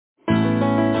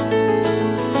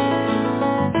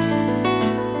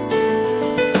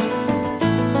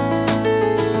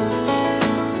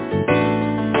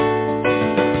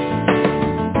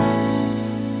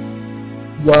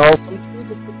Welcome to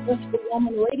the Successful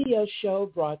Woman Radio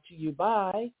Show brought to you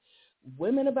by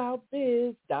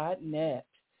WomenAboutBiz.net,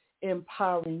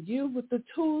 empowering you with the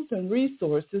tools and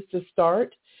resources to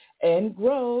start and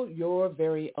grow your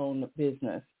very own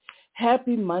business.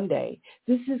 Happy Monday.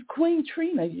 This is Queen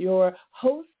Trina, your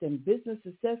host and business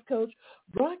success coach,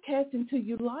 broadcasting to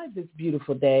you live this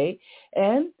beautiful day.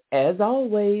 And as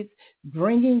always,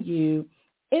 bringing you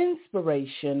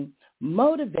inspiration,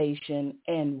 motivation,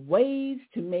 and ways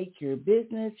to make your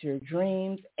business, your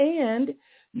dreams, and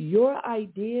your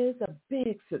ideas a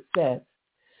big success.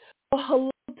 Well, hello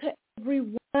to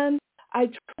everyone. I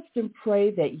trust and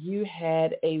pray that you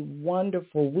had a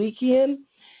wonderful weekend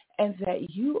and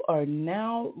that you are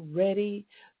now ready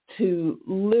to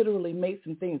literally make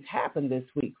some things happen this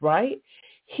week, right?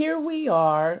 Here we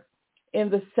are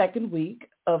in the second week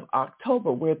of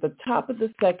October. We're at the top of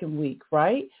the second week,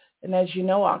 right? And as you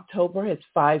know, October is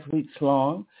 5 weeks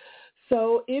long.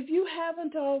 So if you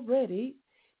haven't already,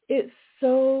 it's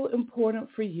so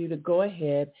important for you to go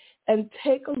ahead and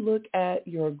take a look at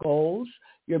your goals,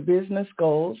 your business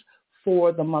goals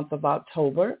for the month of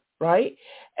October, right?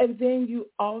 And then you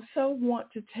also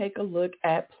want to take a look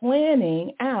at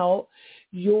planning out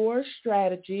your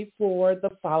strategy for the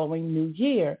following new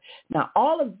year. Now,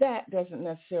 all of that doesn't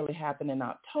necessarily happen in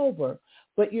October,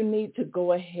 but you need to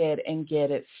go ahead and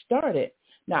get it started.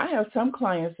 Now, I have some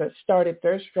clients that started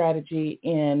their strategy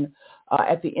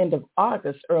at the end of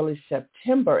August, early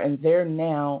September, and they're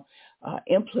now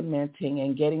implementing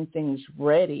and getting things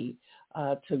ready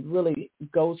to really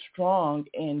go strong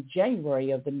in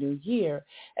January of the new year.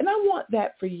 And I want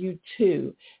that for you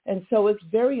too. And so it's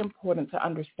very important to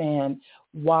understand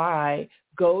why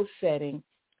goal setting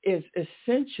is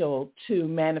essential to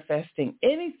manifesting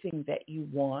anything that you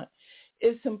want.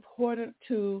 It's important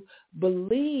to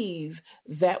believe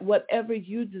that whatever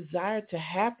you desire to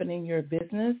happen in your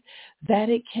business, that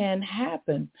it can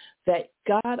happen, that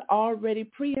God already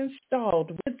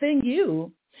pre-installed within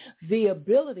you the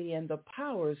ability and the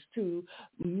powers to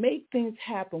make things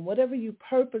happen. Whatever you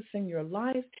purpose in your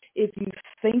life, if you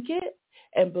think it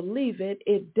and believe it,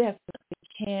 it definitely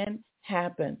can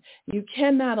happen. You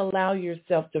cannot allow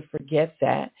yourself to forget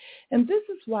that. And this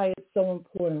is why it's so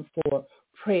important for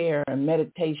prayer and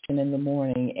meditation in the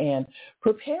morning and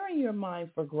preparing your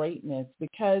mind for greatness,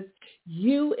 because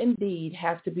you indeed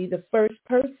have to be the first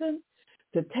person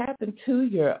to tap into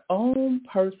your own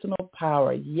personal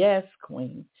power. Yes,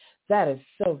 Queen. That is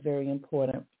so very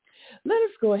important. Let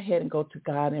us go ahead and go to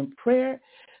God in prayer,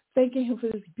 thanking him for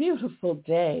this beautiful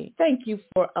day. Thank you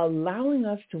for allowing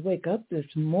us to wake up this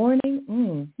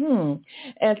morning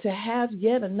and to have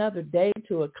yet another day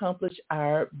to accomplish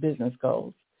our business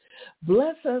goals.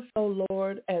 Bless us, O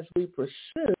Lord, as we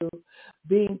pursue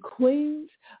being queens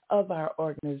of our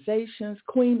organizations,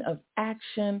 queen of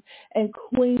action, and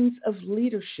queens of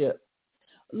leadership.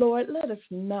 Lord, let us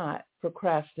not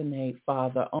procrastinate,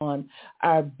 Father, on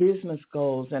our business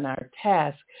goals and our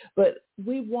tasks, but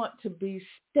we want to be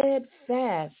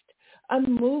steadfast,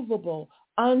 unmovable,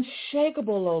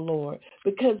 unshakable, O Lord,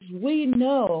 because we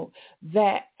know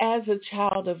that as a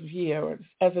child of yours,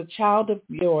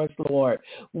 Lord,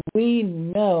 we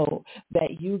know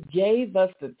that you gave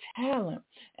us the talent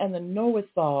and the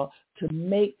know-it-all to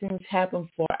make things happen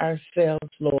for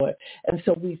ourselves, Lord. And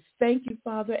so we thank you,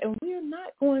 Father, and we are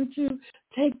not going to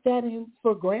take that in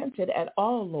for granted at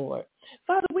all, Lord.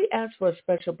 Father, we ask for a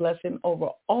special blessing over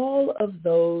all of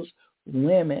those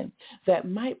women that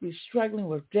might be struggling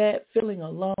with debt, feeling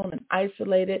alone and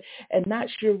isolated and not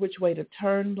sure which way to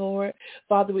turn, Lord.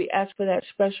 Father, we ask for that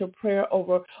special prayer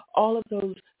over all of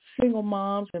those single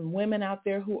moms and women out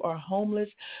there who are homeless,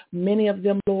 many of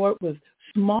them, Lord, with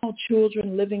small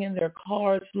children living in their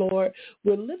cars, Lord.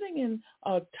 We're living in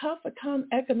a tough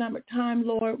economic time,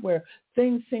 Lord, where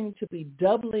things seem to be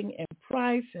doubling in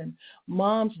price and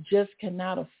moms just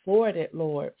cannot afford it,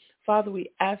 Lord. Father,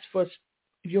 we ask for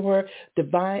your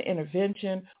divine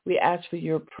intervention. We ask for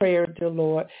your prayer, dear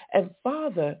Lord. And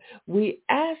Father, we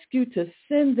ask you to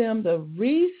send them the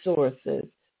resources,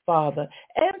 Father,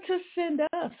 and to send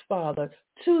us, Father,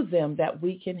 to them that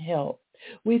we can help.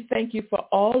 We thank you for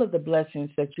all of the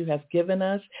blessings that you have given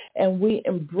us, and we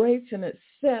embrace and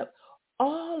accept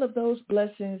all of those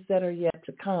blessings that are yet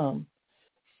to come.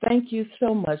 Thank you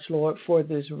so much, Lord, for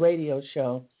this radio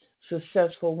show.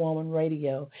 Successful Woman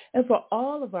Radio, and for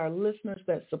all of our listeners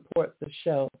that support the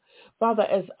show. Father,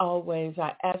 as always,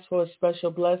 I ask for a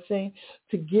special blessing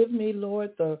to give me,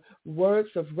 Lord, the words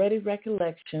of ready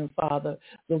recollection, Father,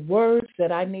 the words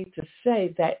that I need to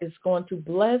say that is going to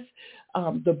bless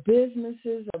the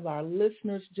businesses of our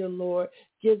listeners, dear Lord.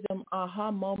 Give them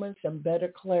aha moments and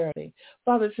better clarity.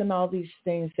 Father, it's in all these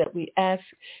things that we ask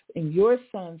in your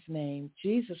Son's name,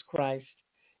 Jesus Christ.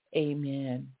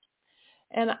 Amen.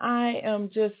 And I am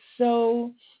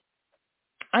so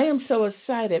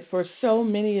excited for so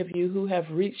many of you who have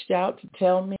reached out to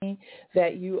tell me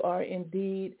that you are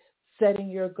indeed setting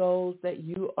your goals, that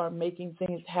you are making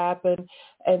things happen,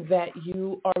 and that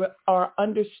you are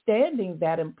understanding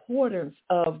that importance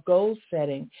of goal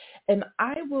setting. And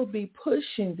I will be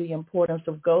pushing the importance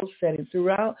of goal setting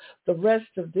throughout the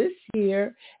rest of this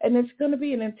year, and it's going to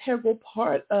be an integral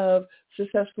part of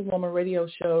Successful Woman radio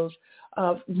shows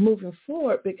moving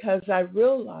forward, because I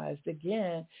realized,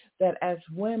 again, that as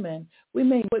women, we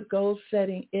may know what goal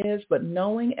setting is, but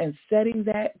knowing and setting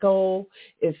that goal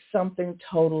is something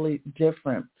totally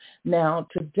different. Now,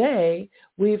 today,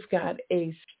 we've got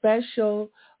a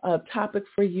special topic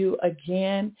for you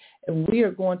again, and we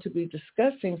are going to be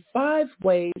discussing 5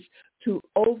 ways to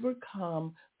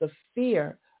overcome the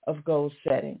fear of goal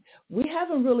setting. We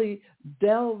haven't really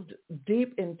delved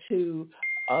deep into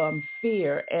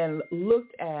fear and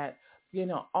looked at,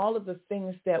 all of the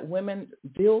things that women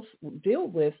deal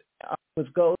with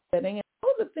goal setting, and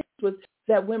all the things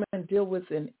that women deal with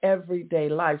in everyday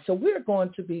life. So we're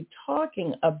going to be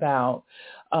talking about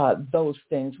those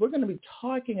things. We're going to be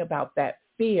talking about that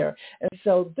fear. And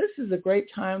so this is a great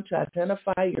time to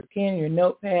identify your pen, your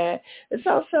notepad. It's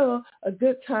also a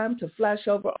good time to flash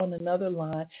over on another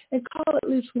line and call at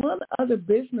least one other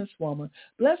businesswoman.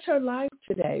 Bless her life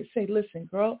today. Say, listen,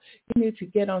 girl, you need to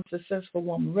get on Successful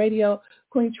Woman Radio.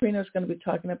 Queen Trina is going to be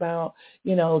talking about,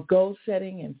 goal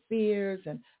setting and fears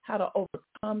and how to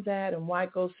overcome that, and why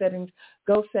goal setting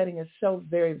is so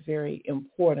very, very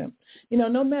important.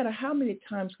 No matter how many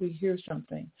times we hear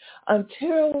something,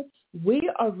 until we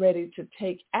are ready to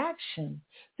take action,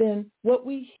 then what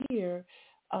we hear,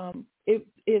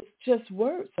 it's just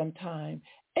words sometimes.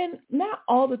 And not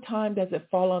all the time does it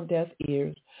fall on deaf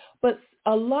ears, but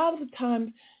a lot of the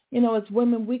time, as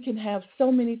women, we can have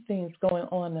so many things going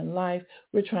on in life.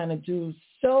 We're trying to do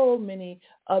so many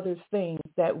other things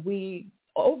that we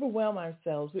overwhelm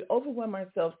ourselves. We overwhelm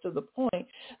ourselves to the point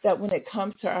that when it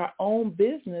comes to our own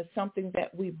business, something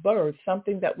that we birth,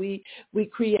 something that we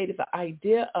created the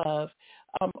idea of,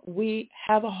 we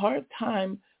have a hard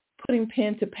time putting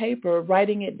pen to paper,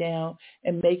 writing it down,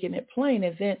 and making it plain,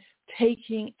 and then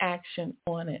taking action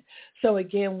on it. So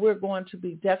again, we're going to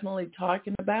be definitely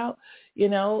talking about,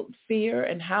 fear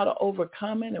and how to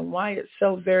overcome it and why it's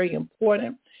so very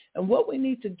important and what we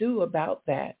need to do about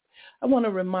that. I want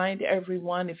to remind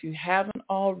everyone, if you haven't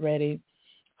already,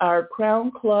 our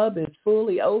Crown Club is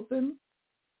fully open.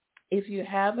 If you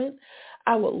haven't,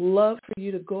 I would love for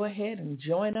you to go ahead and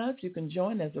join us. You can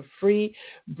join as a free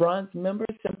bronze member.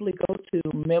 Simply go to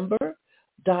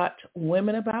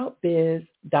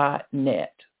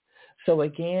member.womenaboutbiz.net. So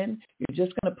again, you're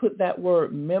just going to put that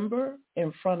word member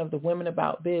in front of the Women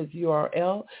About Biz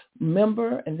URL,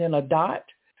 member, and then a dot,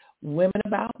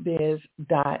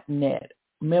 womenaboutbiz.net.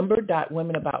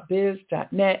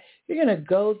 member.womenaboutbiz.net. You're going to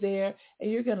go there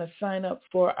and you're going to sign up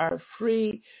for our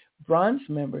free bronze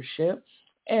membership,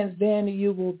 and then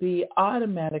you will be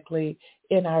automatically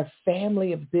in our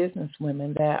family of business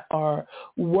women that are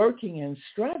working and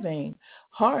striving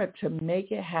hard to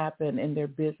make it happen in their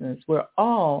business. We're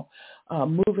all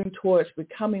moving towards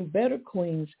becoming better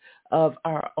queens of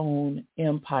our own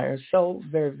empire. So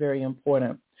very, very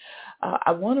important.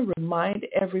 I want to remind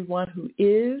everyone who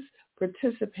is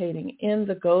participating in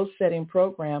the goal setting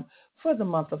program for the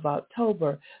month of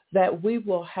October that we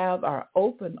will have our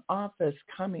open office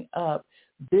coming up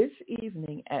this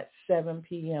evening at 7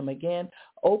 p.m. Again,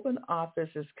 open office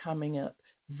is coming up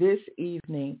this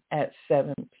evening at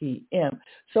 7 p.m.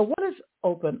 So what is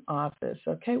open office?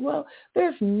 Okay, well,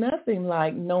 there's nothing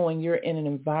like knowing you're in an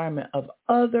environment of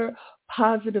other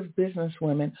positive business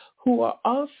women who are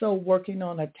also working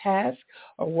on a task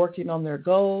or working on their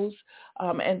goals.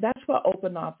 And that's what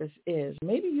open office is.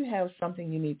 Maybe you have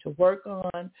something you need to work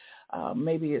on.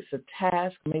 Maybe it's a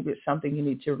task. Maybe it's something you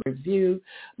need to review.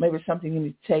 Maybe it's something you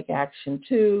need to take action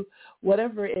to.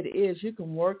 Whatever it is, you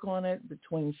can work on it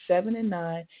between 7 and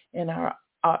 9 in our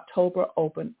October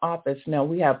open office. Now,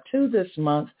 we have 2 this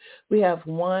month. We have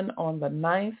one on the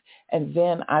 9th, and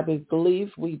then I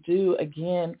believe we do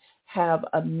again have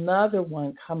another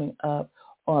one coming up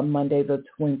on Monday the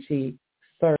 23rd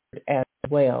as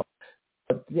well.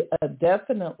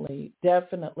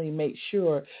 Definitely make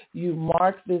sure you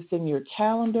mark this in your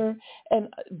calendar. And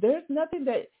there's nothing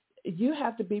that you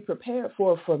have to be prepared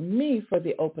for me, for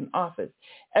the open office.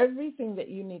 Everything that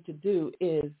you need to do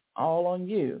is all on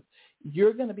you.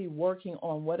 You're going to be working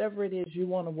on whatever it is you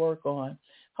want to work on.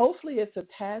 Hopefully it's a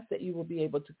task that you will be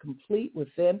able to complete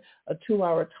within a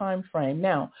 2-hour time frame.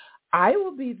 Now, I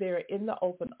will be there in the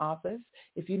open office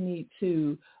if you need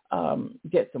to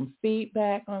get some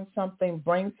feedback on something,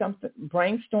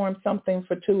 brainstorm something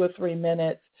for 2 or 3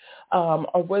 minutes,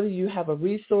 or whether you have a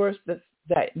resource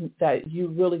that you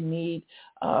really need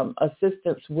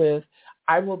assistance with.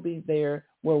 I will be there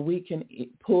where we can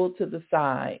pull to the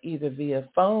side, either via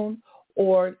phone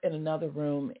or in another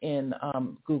room in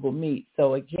Google Meet.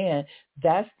 So again,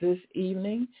 that's this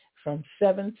evening from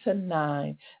 7 to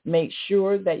 9. Make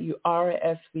sure that you are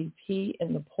a SVP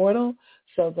in the portal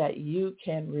so that you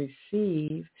can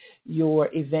receive your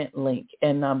event link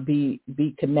and be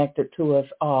connected to us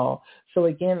all. So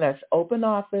again, that's open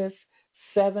office,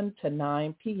 7 to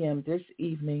 9 p.m. this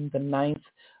evening, the 9th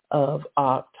of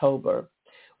October.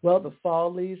 Well, the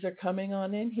fall leaves are coming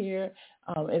on in here.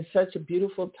 It's such a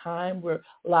beautiful time where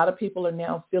a lot of people are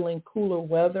now feeling cooler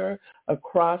weather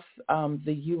across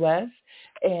the U.S.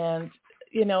 And,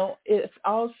 you know, it's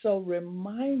also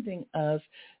reminding us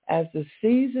as the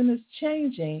season is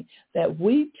changing that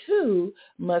we too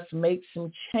must make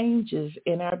some changes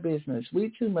in our business.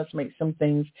 We too must make some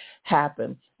things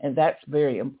happen, and that's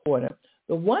very important.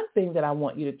 The one thing that I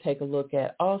want you to take a look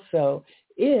at also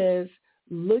is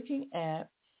looking at,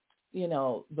 you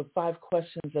know, the 5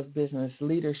 questions of business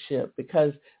leadership,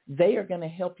 because they are going to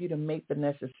help you to make the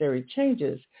necessary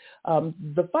changes.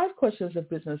 The 5 questions of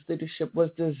business leadership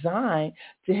was designed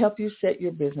to help you set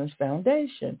your business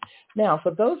foundation. Now,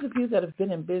 for those of you that have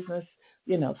been in business,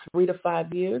 you know, 3 to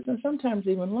 5 years and sometimes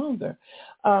even longer,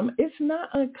 it's not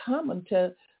uncommon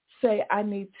to say, I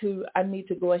need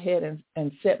to go ahead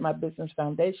and set my business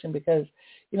foundation because,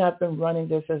 you know, I've been running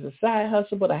this as a side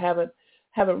hustle, but I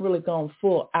haven't really gone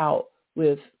full out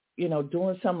with, you know,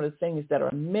 doing some of the things that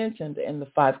are mentioned in the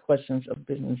 5 questions of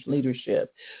business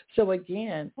leadership. So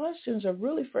again, questions are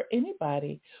really for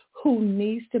anybody who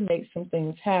needs to make some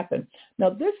things happen. Now,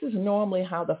 this is normally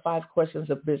how the 5 questions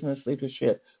of business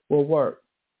leadership will work.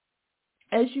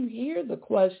 As you hear the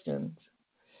questions,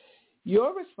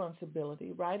 your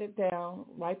responsibility, write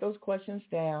those questions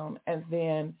down, and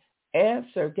then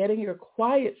answer, getting your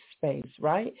quiet space,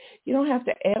 right? You don't have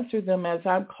to answer them as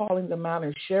I'm calling them out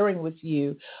and sharing with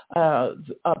you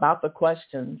about the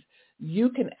questions. You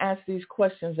can ask these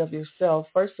questions of yourself,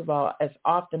 first of all, as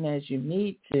often as you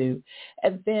need to.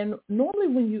 And then normally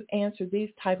when you answer these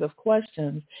type of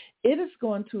questions, it is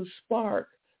going to spark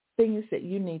things that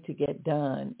you need to get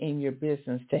done in your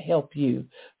business to help you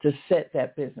to set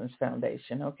that business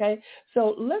foundation, okay?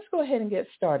 So let's go ahead and get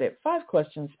started. 5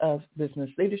 questions of business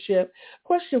leadership.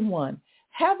 Question 1,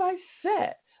 have I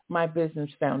set my business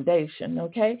foundation,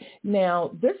 okay?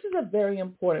 Now, this is a very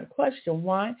important question.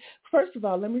 Why? First of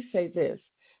all, let me say this.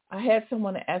 I had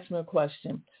someone ask me a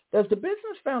question. Does the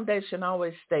business foundation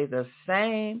always stay the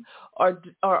same, or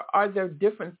are there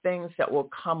different things that will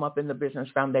come up in the business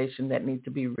foundation that need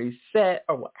to be reset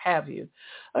or what have you?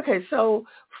 Okay, so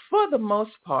for the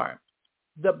most part,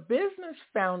 the business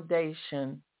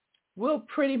foundation will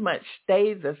pretty much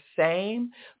stay the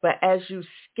same, but as you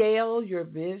scale your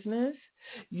business,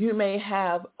 you may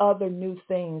have other new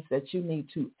things that you need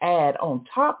to add on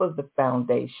top of the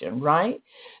foundation, right?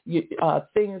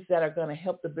 Things that are going to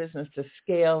help the business to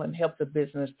scale and help the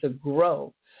business to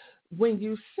grow. When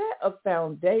you set a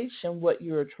foundation, what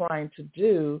you're trying to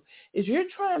do is you're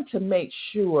trying to make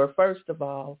sure, first of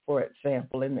all, for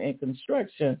example, in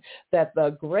construction, that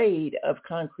the grade of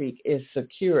concrete is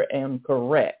secure and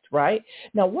correct, right?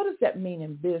 Now, what does that mean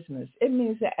in business? It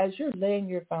means that as you're laying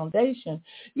your foundation,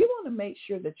 you want to make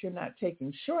sure that you're not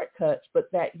taking shortcuts,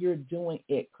 but that you're doing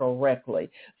it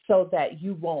correctly so that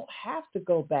you won't have to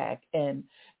go back and,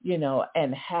 you know,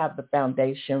 and have the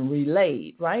foundation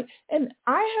relayed, right? And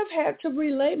I have had to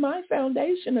relay my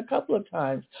foundation a couple of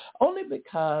times, only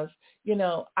because, you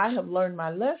know, I have learned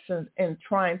my lessons in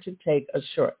trying to take a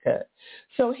shortcut.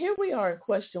 So here we are in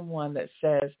question 1 that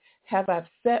says, have I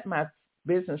set my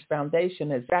business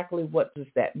foundation? Exactly what does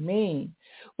that mean?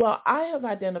 Well, I have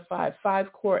identified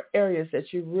 5 core areas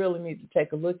that you really need to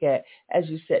take a look at as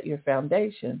you set your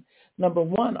foundation. Number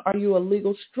 1, are you a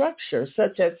legal structure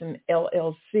such as an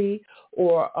LLC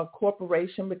or a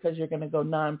corporation because you're going to go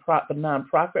the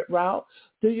nonprofit route?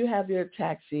 Do you have your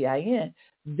tax EIN?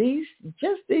 These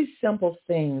simple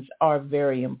things are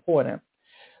very important.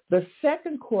 The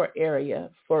second core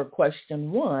area for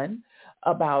question 1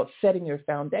 about setting your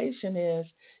foundation is,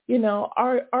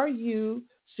 are you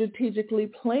strategically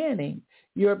planning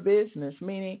your business?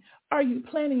 Meaning, are you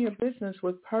planning your business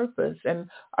with purpose, and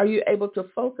are you able to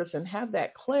focus and have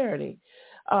that clarity?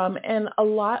 And a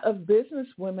lot of business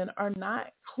women are not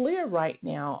clear right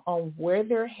now on where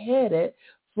they're headed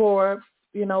for,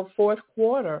 fourth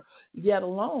quarter, yet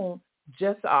alone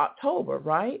just October,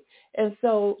 right? And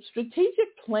so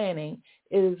strategic planning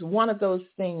is one of those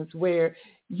things where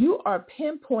you are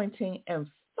pinpointing and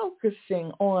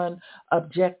focusing on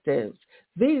objectives.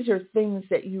 These are things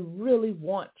that you really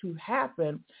want to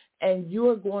happen, and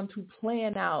you're going to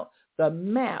plan out the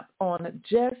map on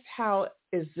just how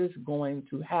is this going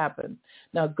to happen.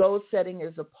 Now, goal setting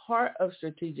is a part of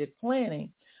strategic planning,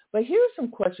 but here are some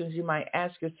questions you might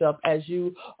ask yourself as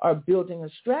you are building a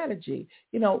strategy.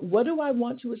 What do I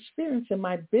want to experience in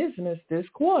my business this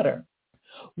quarter?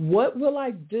 What will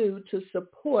I do to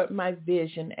support my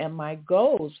vision and my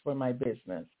goals for my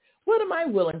business? What am I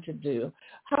willing to do?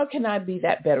 How can I be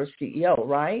that better CEO,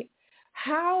 right?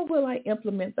 How will I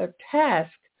implement a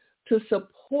task to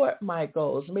support my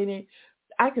goals? Meaning,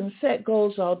 I can set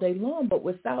goals all day long, but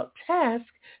without task,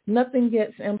 nothing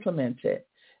gets implemented.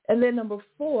 And then number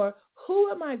 4, who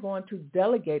am I going to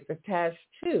delegate the task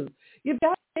to? You've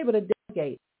got to be able to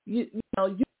delegate. You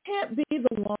can't be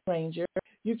the Lone Ranger.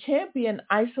 You can't be an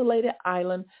isolated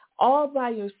island all by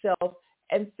yourself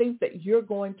and think that you're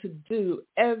going to do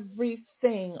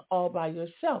everything all by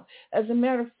yourself. As a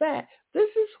matter of fact, this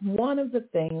is one of the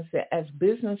things that as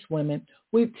business women,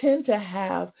 we tend to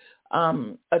have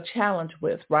a challenge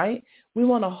with, right? We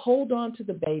want to hold on to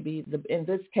the baby, in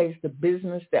this case, the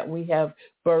business that we have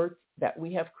birthed, that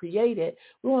we have created.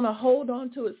 We want to hold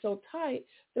on to it so tight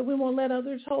that we won't let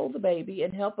others hold the baby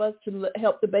and help us to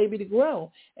help the baby to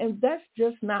grow. And that's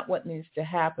just not what needs to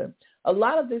happen. A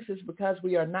lot of this is because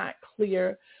we are not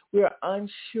clear. We are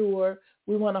unsure.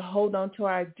 We want to hold on to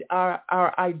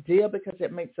our idea because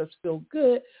it makes us feel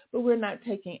good, but we're not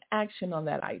taking action on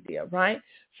that idea, right?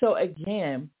 So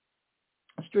again,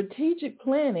 strategic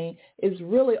planning is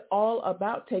really all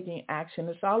about taking action.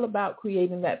 It's all about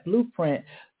creating that blueprint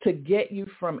to get you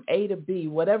from A to B,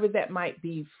 whatever that might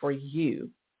be for you,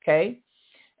 okay?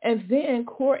 And then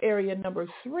core area number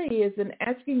 3 is in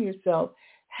asking yourself,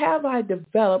 have I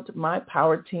developed my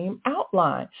power team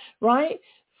outline, right?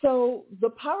 So the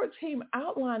power team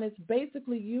outline is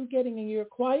basically you getting in your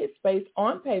quiet space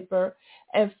on paper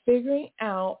and figuring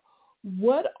out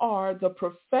what are the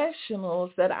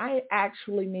professionals that I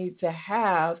actually need to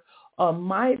have on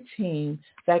my team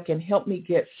that can help me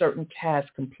get certain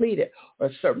tasks completed or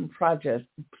certain projects,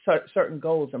 certain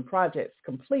goals and projects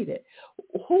completed.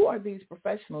 Who are these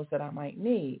professionals that I might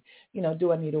need?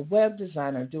 Do I need a web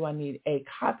designer? Do I need a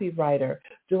copywriter?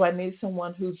 Do I need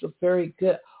someone who's a very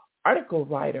good article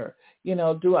writer?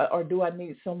 Do I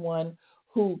need someone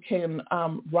who can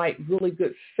write really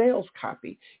good sales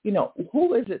copy?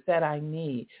 Who is it that I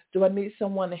need? Do I need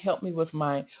someone to help me with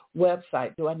my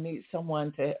website? Do I need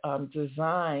someone to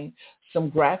design some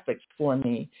graphics for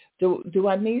me? Do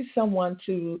I need someone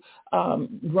to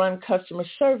run customer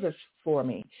service for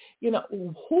me?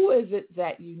 Who is it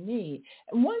that you need?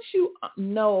 And once you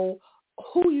know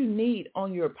who you need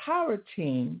on your power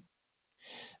team,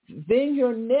 then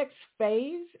your next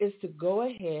phase is to go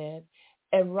ahead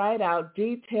and write out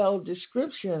detailed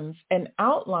descriptions and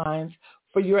outlines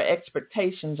for your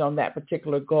expectations on that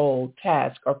particular goal,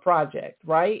 task, or project,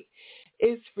 right?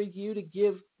 It's for you to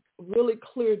give really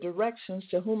clear directions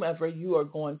to whomever you are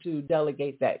going to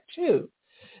delegate that to.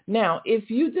 Now, if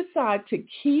you decide to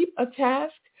keep a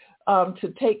task,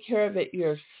 to take care of it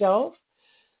yourself,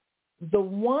 the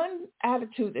one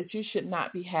attitude that you should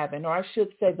not be having, or I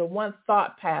should say the one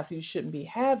thought path you shouldn't be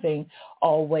having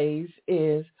always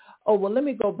is, oh, well, let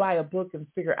me go buy a book and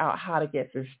figure out how to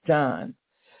get this done.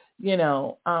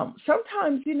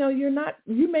 Sometimes, you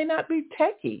may not be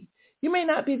techie. You may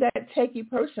not be that techie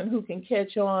person who can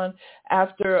catch on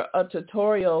after a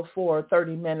tutorial for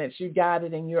 30 minutes. You got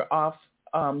it and you're off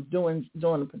doing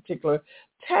a particular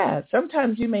task.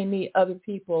 Sometimes you may need other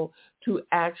people to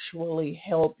actually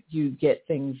help you get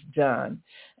things done.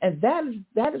 And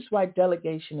that is why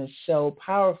delegation is so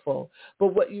powerful.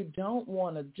 But what you don't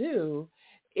want to do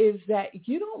is that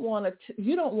you don't want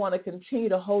to continue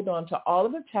to hold on to all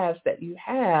of the tasks that you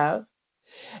have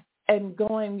and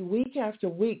going week after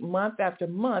week, month after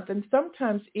month, and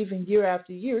sometimes even year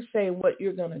after year saying what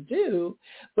you're going to do,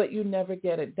 but you never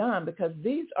get it done, because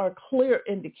these are clear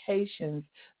indications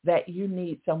that you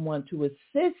need someone to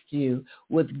assist you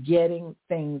with getting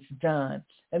things done.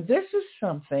 And this is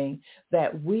something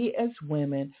that we as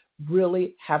women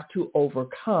really have to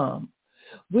overcome.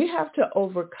 We have to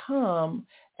overcome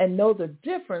and know the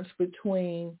difference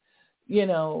between,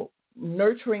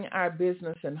 nurturing our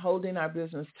business and holding our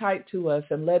business tight to us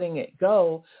and letting it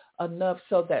go enough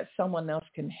so that someone else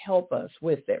can help us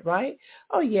with it, right?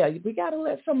 Oh, yeah, we got to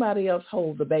let somebody else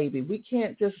hold the baby. We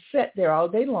can't just sit there all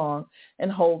day long and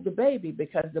hold the baby,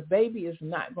 because the baby is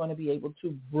not going to be able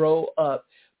to grow up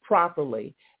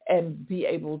properly and be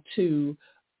able to,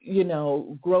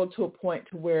 grow to a point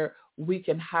to where we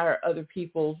can hire other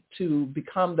people to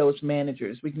become those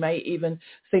managers. We may even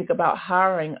think about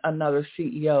hiring another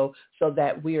CEO so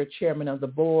that we are chairman of the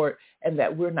board and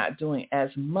that we're not doing as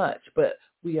much, but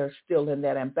we are still in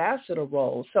that ambassador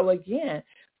role. So again,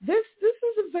 this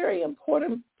is a very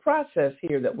important process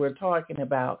here that we're talking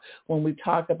about when we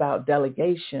talk about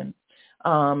delegation.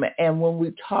 And when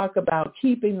we talk about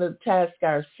keeping the task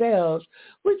ourselves,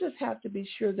 we just have to be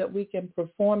sure that we can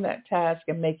perform that task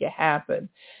and make it happen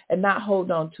and not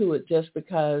hold on to it just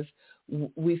because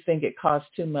we think it costs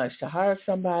too much to hire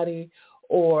somebody,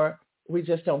 or we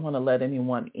just don't want to let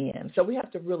anyone in. So we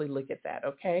have to really look at that,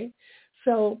 okay?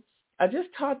 So I just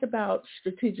talked about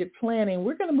strategic planning.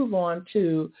 We're going to move on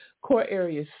to core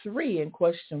area 3 in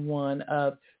question 1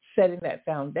 of setting that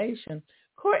foundation.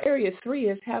 Core area 3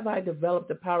 is, have I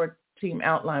developed a power team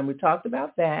outline? We talked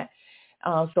about that.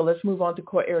 So let's move on to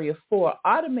core area 4,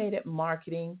 automated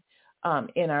marketing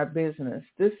in our business.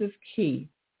 This is key.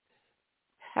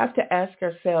 Have to ask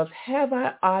ourselves, have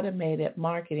I automated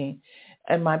marketing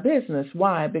in my business?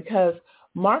 Why? Because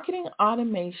marketing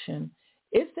automation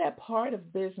is that part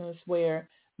of business where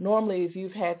normally if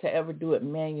you've had to ever do it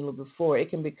manually before, it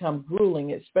can become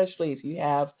grueling, especially if you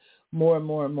have more and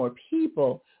more and more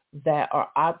people that are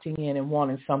opting in and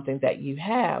wanting something that you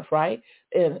have, right?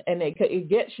 And it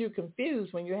gets you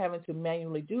confused when you're having to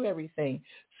manually do everything.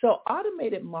 So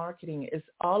automated marketing is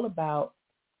all about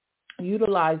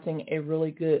utilizing a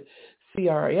really good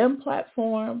CRM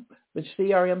platform, which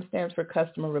CRM stands for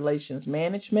Customer Relations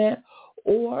Management,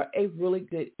 or a really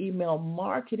good email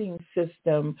marketing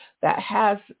system that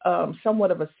has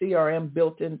somewhat of a CRM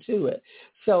built into it.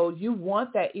 So you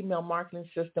want that email marketing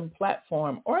system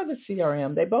platform or the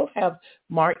CRM. They both have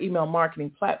email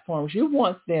marketing platforms. You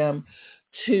want them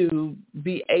to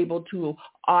be able to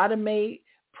automate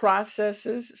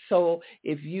processes. So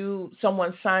if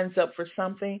someone signs up for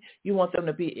something, you want them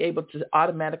to be able to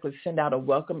automatically send out a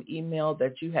welcome email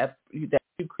that you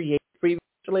created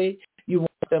previously. You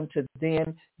want them to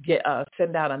then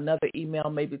send out another email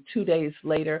maybe 2 days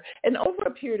later. And over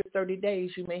a period of 30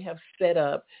 days, you may have set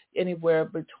up anywhere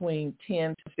between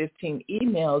 10 to 15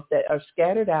 emails that are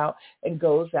scattered out and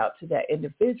goes out to that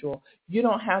individual. You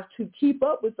don't have to keep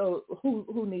up with those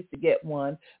who needs to get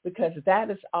one, because that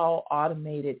is all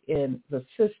automated in the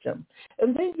system.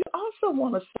 And then you also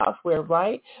want a software,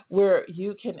 right, where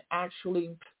you can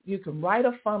write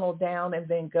a funnel down and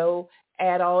then go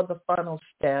add all the funnel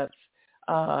steps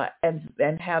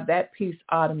and have that piece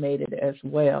automated as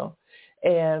well.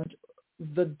 And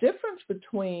the difference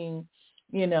between,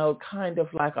 kind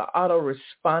of like an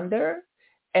autoresponder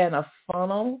and a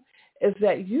funnel is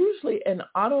that usually an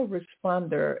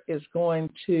autoresponder is going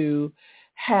to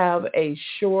have a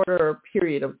shorter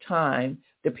period of time,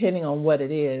 depending on what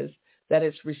it is that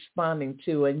it's responding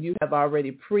to. And you have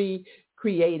already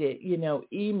pre-created,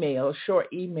 short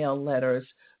email letters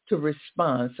to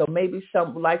respond. So maybe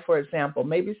for example,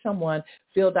 maybe someone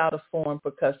filled out a form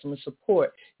for customer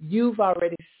support. You've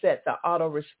already set the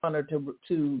autoresponder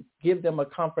to give them a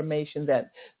confirmation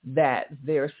that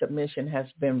their submission has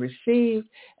been received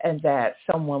and that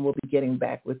someone will be getting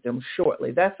back with them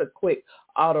shortly. That's a quick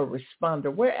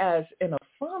autoresponder. Whereas in a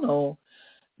funnel,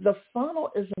 the funnel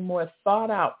is a more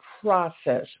thought out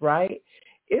process, right?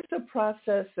 It's a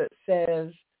process that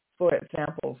says, for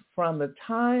example, from the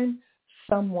time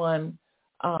someone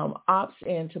opts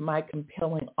into my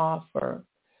compelling offer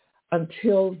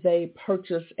until they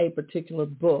purchase a particular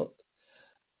book,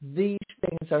 these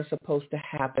things are supposed to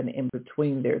happen in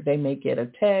between there. They may get a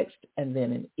text and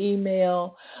then an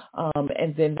email,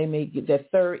 and then they may get their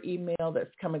third email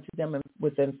that's coming to them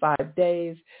within 5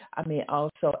 days. I may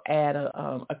also add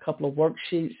a couple of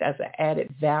worksheets as an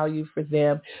added value for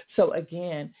them. So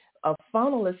again, a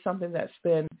funnel is something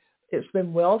it's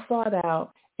been well thought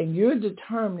out, and you're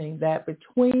determining that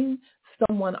between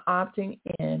someone opting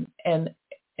in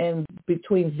and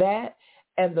between that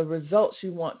and the results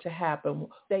you want to happen,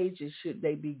 what stages should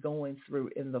they be going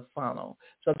through in the funnel?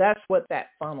 So that's what that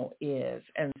funnel is.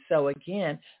 And so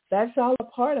again, that's all a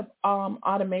part of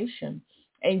automation.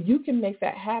 And you can make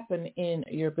that happen in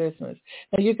your business.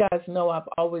 Now, you guys know I've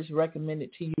always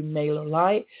recommended to you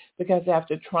MailerLite, because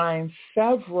after trying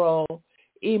several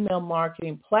email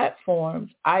marketing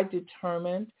platforms, I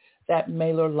determined that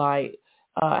MailerLite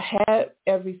had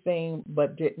everything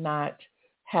but did not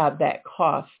have that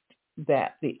cost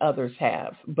that the others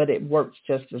have, but it works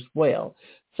just as well.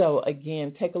 So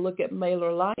again, take a look at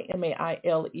MailerLite, MailerLite.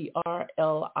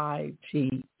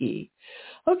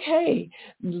 Okay,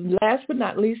 last but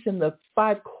not least, in the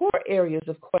 5 core areas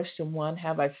of question 1,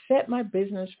 have I set my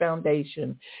business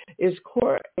foundation? Is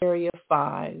core area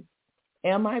 5,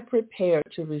 am I prepared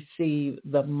to receive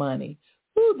the money?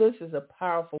 Ooh, this is a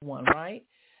powerful one, right?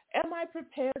 Am I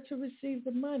prepared to receive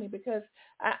the money? Because,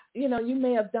 you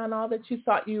may have done all that you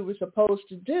thought you were supposed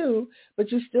to do, but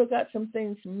you still got some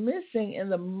things missing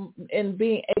in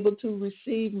being able to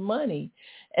receive money.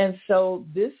 And so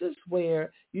this is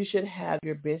where you should have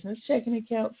your business checking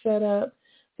account set up.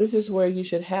 This is where you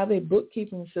should have a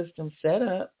bookkeeping system set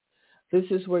up. This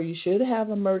is where you should have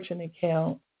a merchant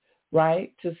account,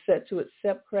 right, to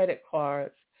accept credit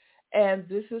cards. And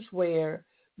this is where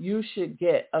you should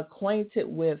get acquainted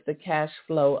with the cash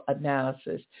flow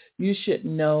analysis. You should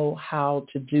know how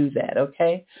to do that,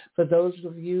 okay? For those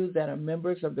of you that are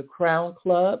members of the Crown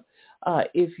Club,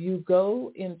 if you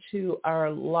go into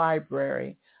our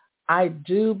library, I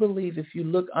do believe if you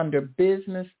look under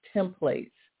business templates,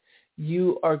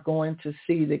 you are going to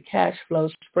see the cash flow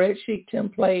spreadsheet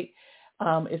template.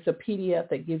 It's a PDF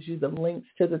that gives you the links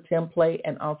to the template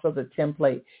and also the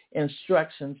template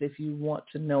instructions if you want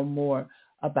to know more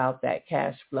about that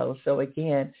cash flow. So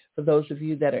again, for those of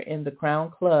you that are in the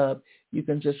Crown Club, you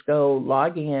can just go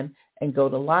log in and go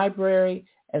to library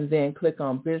and then click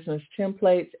on business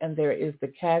templates, and there is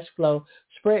the cash flow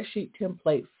spreadsheet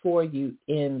template for you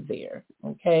in there,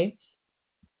 okay?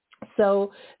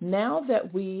 So now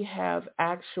that we have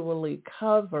actually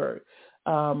covered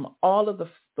all of the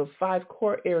 5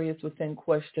 core areas within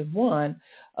question 1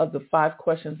 of the 5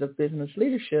 questions of business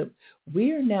leadership,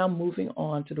 we are now moving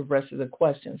on to the rest of the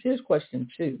questions. Here's question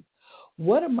 2.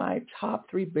 What are my top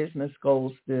 3 business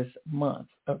goals this month?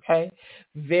 Okay,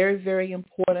 very, very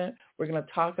important. We're going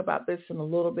to talk about this in a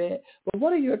little bit. But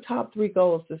what are your top 3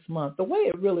 goals this month? The way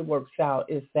it really works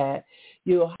out is that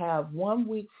you'll have 1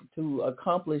 week to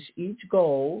accomplish each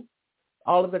goal,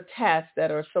 all of the tasks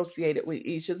that are associated with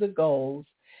each of the goals,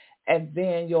 and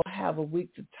then you'll have a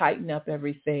week to tighten up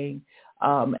everything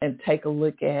and take a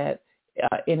look at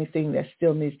anything that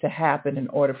still needs to happen in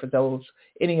order for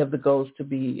any of the goals to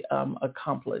be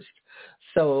accomplished.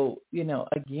 So,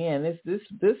 again,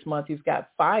 this month you've got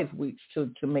 5 weeks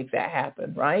to make that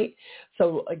happen, right?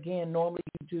 So, again, normally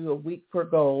you do a week per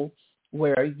goal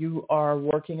where you are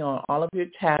working on all of your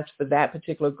tasks for that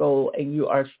particular goal, and you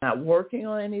are not working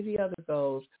on any of the other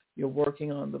goals. You're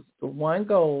working on the one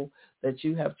goal that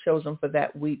you have chosen for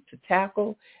that week to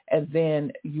tackle, and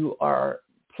then you are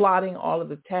plotting all of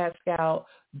the tasks out,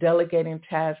 delegating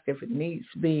tasks if it needs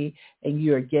to be, and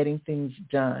you are getting things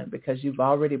done because you've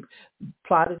already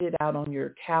plotted it out on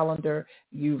your calendar.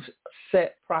 You've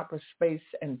set proper space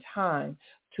and time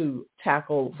to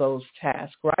tackle those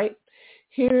tasks, right?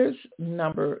 Here's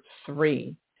number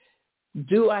 3.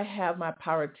 Do I have my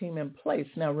power team in place?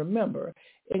 Now, remember,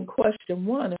 in question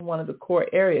 1, in one of the core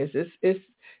areas,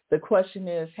 the question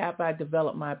is, have I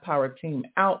developed my power team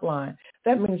outline?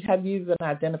 That means, have you even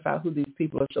identified who these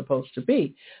people are supposed to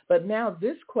be? But now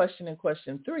this question in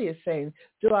question 3 is saying,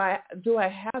 do I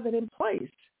have it in place?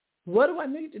 What do I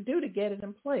need to do to get it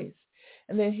in place?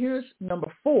 And then here's number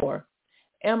 4.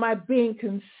 Am I being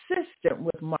consistent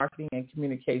with marketing and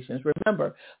communications?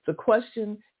 Remember, the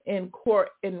question in core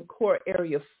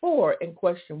area 4 in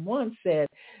question 1 said,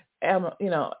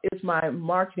 is my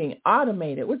marketing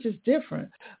automated, which is different.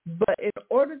 But in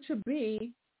order to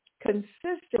be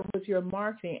consistent with your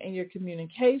marketing and your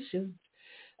communications,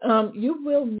 you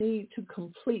will need to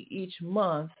complete each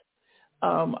month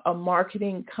a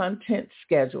marketing content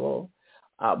schedule,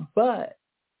 but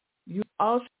you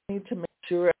also need to make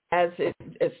sure, as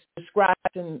it's described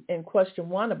in question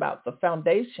 1 about the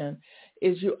foundation,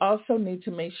 is you also need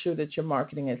to make sure that your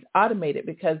marketing is automated,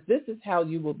 because this is how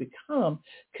you will become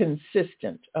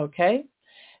consistent, okay?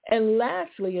 And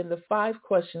lastly, in the 5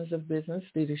 questions of business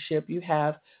leadership, you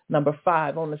have number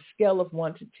 5, on a scale of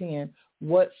 1 to 10,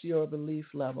 what's your belief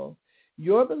level?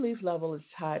 Your belief level is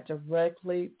tied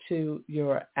directly to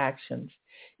your actions.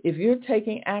 If you're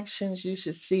taking actions, you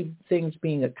should see things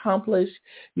being accomplished.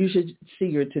 You should see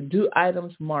your to-do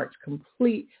items marked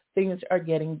complete. Things are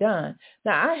getting done.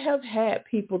 Now, I have had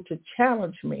people to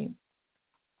challenge me.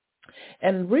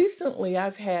 And recently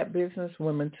I've had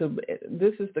businesswomen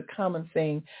this is the common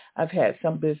thing I've had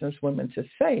some businesswomen to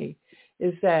say,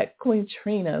 is that, Queen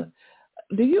Trina,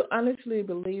 do you honestly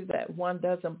believe that one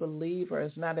doesn't believe or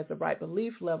is not at the right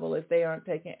belief level if they aren't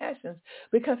taking actions?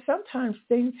 Because sometimes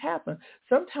things happen.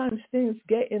 Sometimes things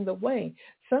get in the way.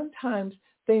 Sometimes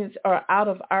things are out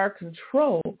of our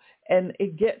control and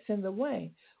it gets in the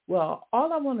way. Well,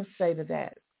 all I want to say to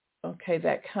that, okay,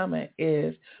 that comment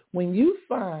is when you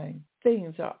find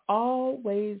things are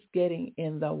always getting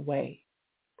in the way,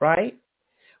 right?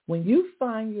 When you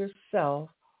find yourself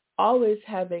always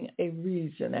having a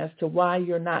reason as to why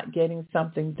you're not getting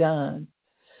something done,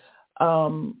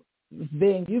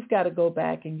 then you've got to go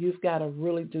back and you've got to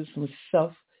really do some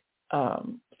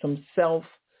self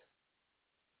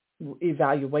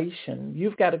evaluation.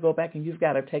 You've got to go back and you've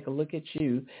got to take a look at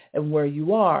you and where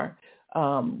you are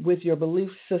with your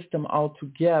belief system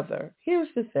altogether. Here's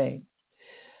the thing.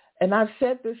 And I've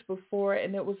said this before,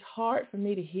 and it was hard for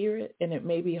me to hear it, and it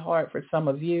may be hard for some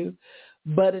of you,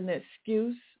 but an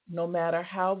excuse, no matter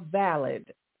how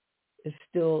valid, is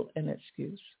still an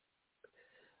excuse.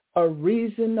 A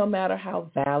reason, no matter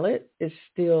how valid, is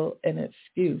still an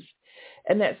excuse.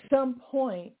 And at some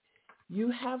point, you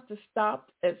have to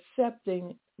stop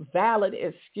accepting valid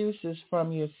excuses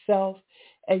from yourself,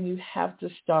 and you have to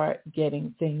start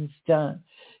getting things done.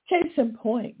 Case in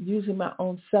point, using my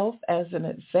own self as an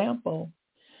example,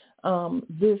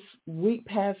 this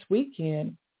past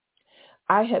weekend,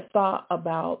 I had thought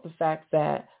about the fact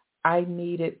that I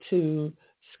needed to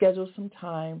schedule some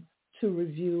time to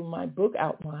review my book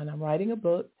outline. I'm writing a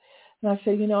book. And I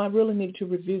said, I really need to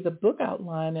review the book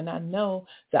outline. And I know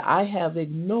that I have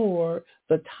ignored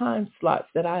the time slots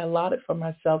that I allotted for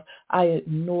myself. I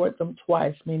ignored them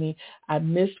twice, meaning I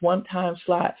missed one time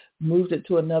slot, moved it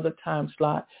to another time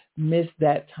slot, missed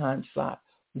that time slot.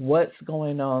 What's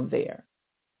going on there?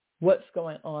 What's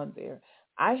going on there?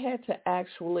 I had to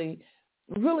actually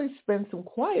really spend some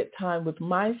quiet time with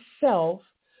myself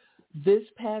this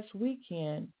past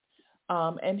weekend.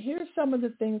 And here's some of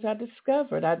the things I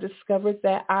discovered. I discovered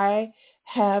that I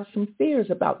have some fears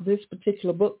about this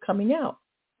particular book coming out,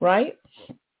 right?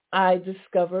 I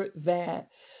discovered that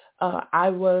I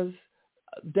was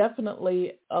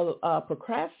definitely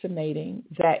procrastinating,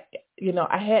 that,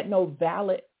 I had no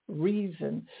valid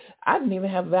reason. I didn't even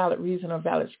have valid reason or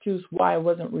valid excuse why I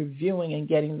wasn't reviewing and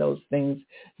getting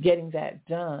that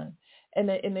done. And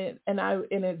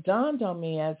it dawned on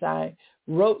me as I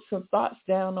wrote some thoughts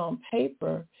down on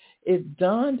paper. It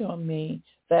dawned on me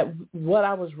that what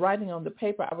I was writing on the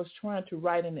paper, I was trying to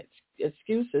write in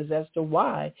excuses as to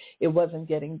why it wasn't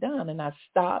getting done. And I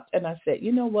stopped and I said,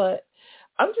 you know what?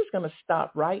 I'm just going to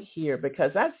stop right here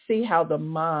because I see how the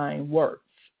mind works.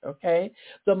 Okay,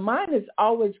 the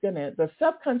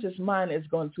subconscious mind is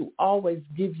going to always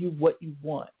give you what you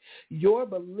want. Your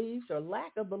beliefs or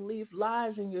lack of belief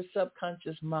lies in your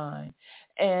subconscious mind.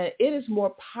 And it is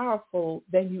more powerful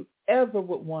than you ever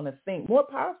would want to think, more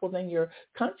powerful than your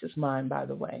conscious mind, by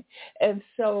the way. And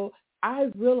so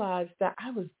I realized that I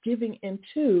was giving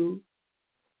into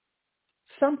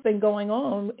something going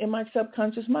on in my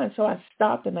subconscious mind. So I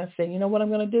stopped and I said, you know what I'm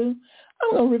going to do?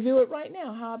 I'm going to review it right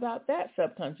now. How about that,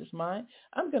 subconscious mind?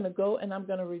 I'm going to go and I'm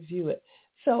going to review it.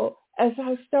 So as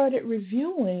I started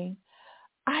reviewing,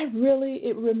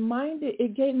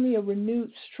 it gave me a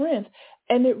renewed strength,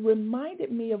 and it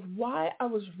reminded me of why I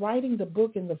was writing the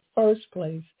book in the first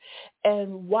place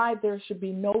and why there should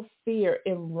be no fear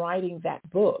in writing that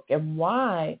book and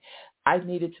why I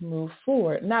needed to move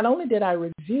forward. Not only did I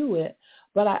review it,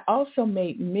 but I also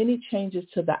made many changes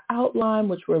to the outline,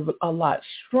 which were a lot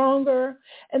stronger.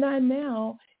 And I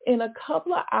now, in a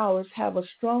couple of hours, have a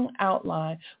strong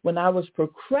outline when I was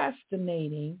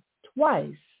procrastinating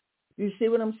twice. You see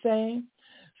what I'm saying?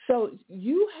 So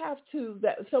you have to,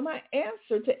 so my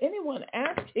answer to anyone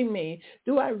asking me,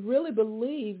 do I really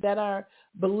believe that our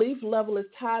belief level is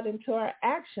tied into our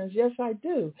actions? Yes, I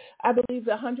do. I believe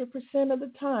that 100% of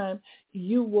the time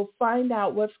you will find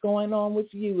out what's going on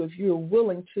with you if you're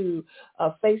willing to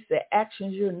face the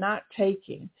actions you're not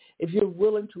taking, if you're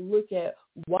willing to look at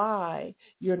why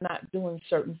you're not doing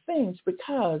certain things.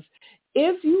 Because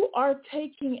if you are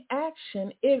taking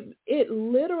action, it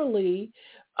literally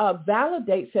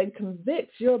validates and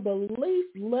convicts your belief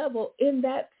level in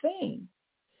that thing.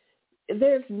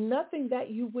 There's nothing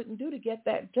that you wouldn't do to get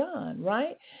that done,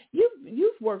 right?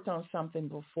 You've worked on something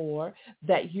before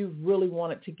that you really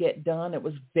wanted to get done. It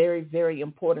was very, very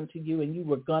important to you, and you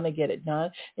were going to get it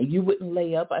done, and you wouldn't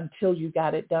lay up until you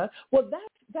got it done. Well,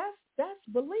 that's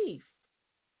belief.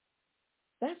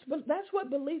 That's what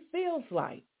belief feels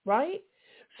like, right?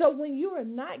 So when you are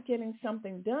not getting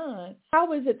something done,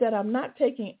 how is it that I'm not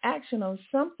taking action on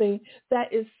something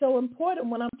that is so important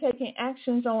when I'm taking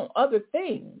actions on other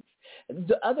things?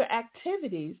 the other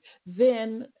activities,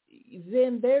 then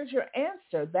there's your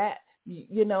answer. That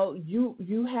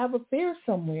you have a fear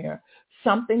somewhere.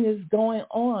 Something is going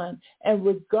on, and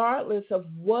regardless of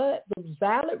what the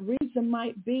valid reason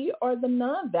might be or the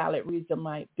non-valid reason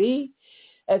might be,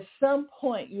 at some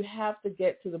point you have to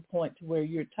get to the point to where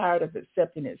you're tired of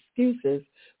accepting excuses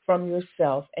from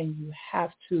yourself, and you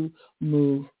have to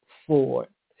move forward.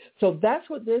 So that's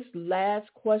what this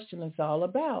last question is all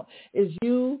about, is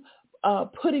you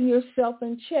putting yourself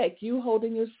in check, you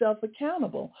holding yourself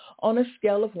accountable. On a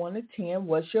scale of 1 to 10,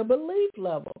 what's your belief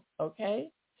level,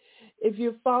 okay? If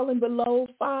you're falling below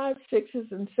 5,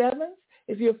 6s, and 7s,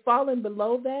 if you're falling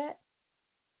below that,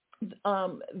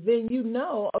 then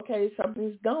okay,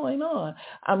 something's going on.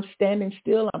 I'm standing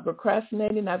still, I'm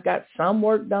procrastinating, I've got some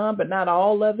work done, but not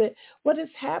all of it. What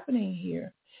is happening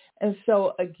here? And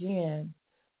so, again,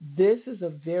 this is a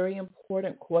very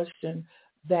important question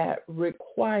that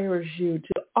requires you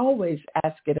to always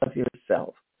ask it of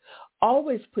yourself.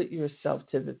 Always put yourself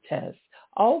to the test.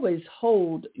 Always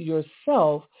hold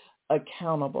yourself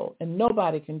accountable. And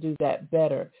nobody can do that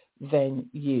better than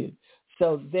you.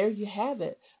 So there you have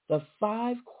it. The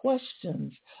 5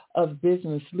 questions of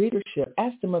business leadership.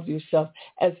 Ask them of yourself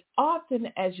as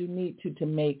often as you need to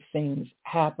make things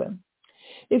happen.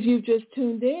 If you've just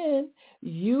tuned in,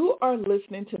 you are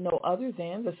listening to no other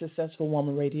than the Successful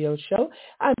Woman Radio Show.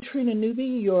 I'm Trina Newby,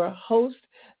 your host,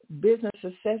 business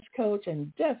success coach,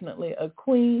 and definitely a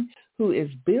queen who is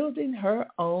building her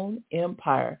own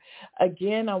empire.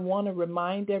 Again, I want to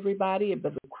remind everybody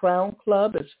that the Crown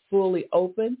Club is fully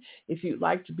open. If you'd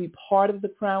like to be part of the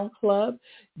Crown Club,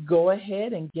 go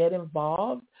ahead and get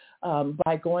involved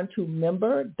by going to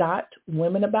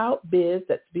member.womenaboutbiz,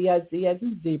 that's B-I-Z as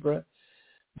in zebra,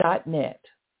 .net.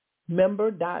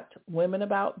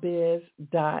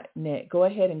 member.womenaboutbiz.net. Go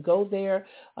ahead and go there.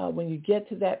 When you get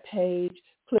to that page,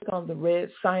 click on the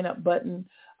red sign up button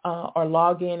or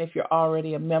log in if you're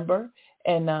already a member,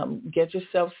 and get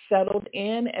yourself settled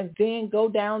in, and then go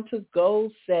down to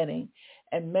goal setting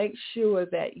and make sure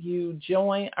that you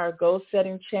join our goal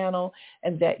setting channel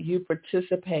and that you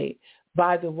participate.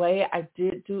 By the way, I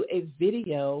did do a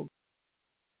video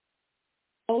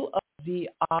of the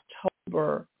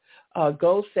October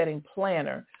goal setting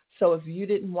planner. So if you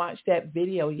didn't watch that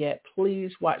video yet,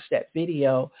 please watch that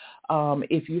video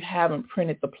if you haven't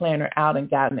printed the planner out and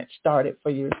gotten it started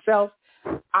for yourself.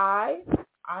 I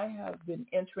have been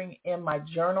entering in my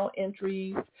journal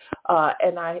entries,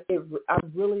 and I'm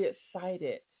really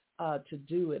excited to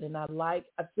do it. And I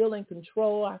feel in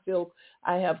control. I feel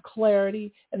I have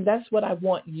clarity, and that's what I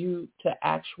want you to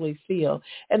actually feel.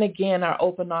 And again, our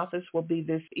open office will be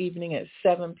this evening at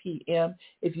 7 p.m.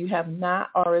 If you have not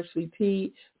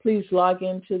RSVP'd, please log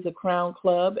into the Crown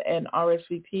Club and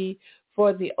RSVP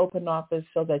for the open office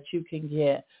so that you can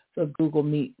get the Google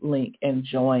Meet link and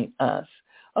join us.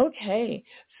 Okay,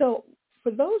 so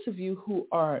for those of you who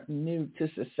are new to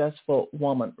Successful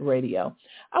Woman Radio,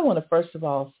 I want to first of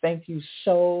all thank you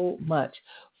so much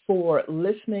for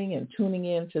listening and tuning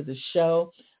in to the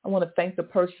show. I want to thank the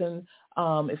person,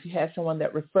 if you had someone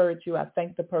that referred you, I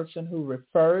thank the person who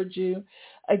referred you.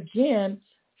 Again,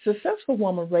 Successful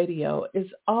Woman Radio is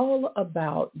all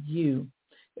about you.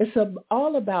 It's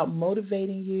all about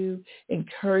motivating you,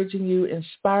 encouraging you,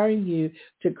 inspiring you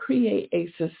to create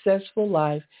a successful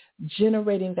life,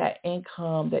 generating that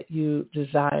income that you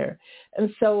desire.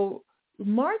 And so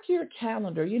mark your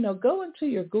calendar, go into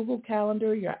your Google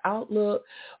Calendar, your Outlook,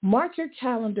 mark your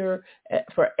calendar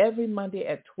for every Monday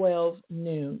at 12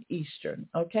 noon Eastern,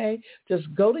 okay? Just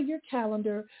go to your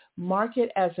calendar, mark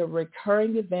it as a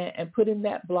recurring event, and put in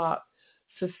that block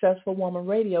Successful Woman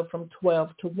Radio from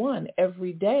 12 to 1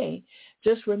 every day.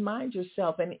 Just remind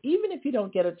yourself, and even if you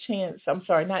don't get a chance,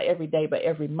 not every day, but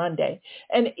every Monday,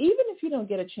 and even if you don't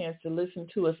get a chance to listen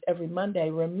to us every Monday,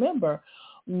 remember,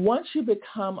 once you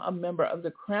become a member of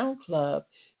the Crown Club,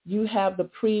 you have the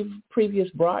previous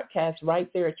broadcast right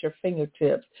there at your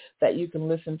fingertips that you can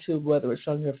listen to, whether it's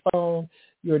on your phone,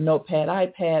 your notepad,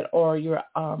 iPad, or your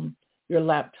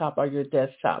laptop or your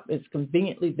desktop. It's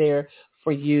conveniently there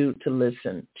for you to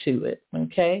listen to it,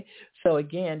 okay? So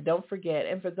again, don't forget.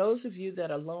 And for those of you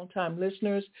that are longtime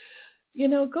listeners,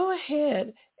 go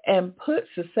ahead and put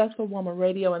Successful Woman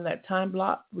Radio in that time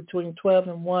block between 12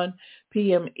 and 1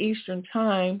 p.m. Eastern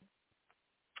Time,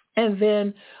 and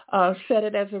then set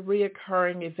it as a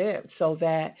reoccurring event so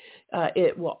that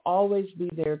it will always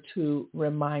be there to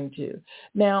remind you.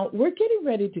 Now, we're getting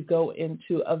ready to go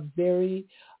into a very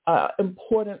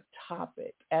important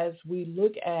topic as we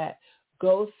look at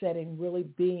goal setting really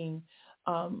being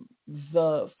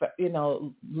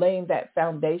laying that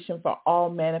foundation for all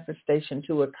manifestation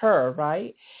to occur,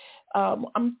 right? I'm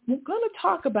going to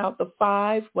talk about the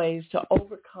 5 ways to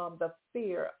overcome the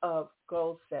fear of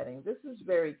goal setting. This is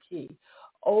very key.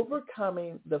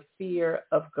 Overcoming the fear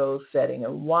of goal setting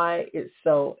and why it's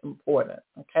so important,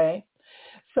 okay?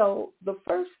 So the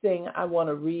first thing I want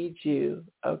to read you,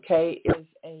 okay, is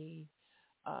a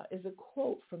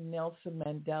quote from Nelson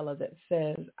Mandela that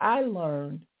says, "I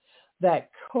learned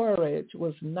that courage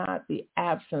was not the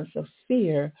absence of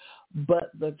fear,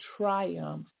 but the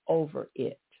triumph over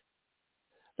it."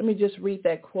 Let me just read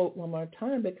that quote one more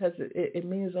time because it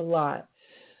means a lot.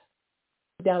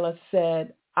 Mandela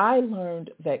said, "I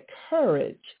learned that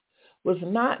courage was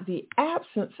not the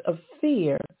absence of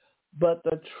fear, but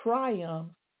the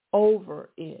triumph over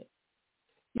it."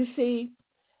 You see,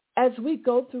 as we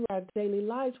go through our daily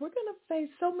lives, we're going to face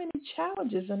so many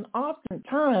challenges, and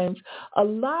oftentimes a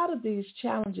lot of these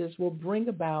challenges will bring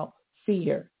about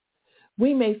fear.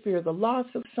 We may fear the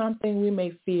loss of something. We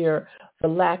may fear the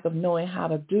lack of knowing how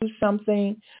to do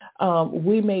something.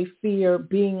 We may fear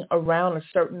being around a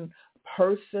certain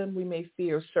person. We may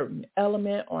fear a certain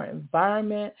element or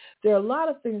environment. There are a lot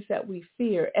of things that we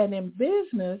fear. And in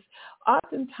business,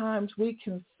 oftentimes we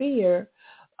can fear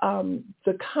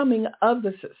the coming of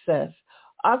the success.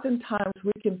 Oftentimes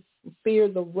we can fear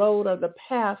the road or the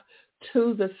path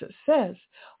to the success.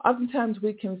 Oftentimes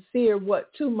we can fear what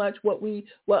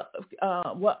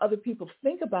other people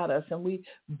think about us, and we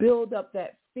build up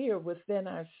that fear within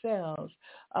ourselves.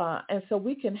 And so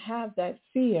we can have that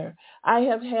fear. I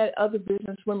have had other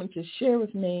business women to share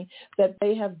with me that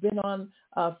they have been on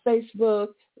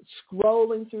Facebook,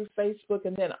 scrolling through Facebook,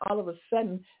 and then all of a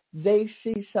sudden they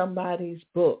see somebody's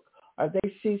book or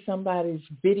they see somebody's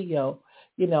video,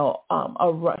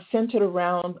 centered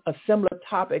around a similar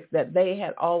topic that they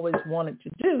had always wanted to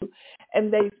do.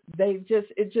 And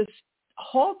it just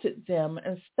halted them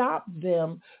and stopped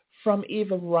them from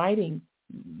even writing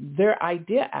their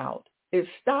idea out. It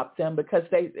stopped them because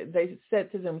they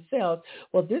said to themselves,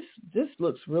 well, this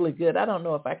looks really good. I don't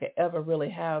know if I could ever really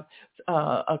have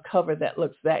a cover that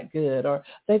looks that good, or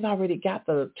they've already got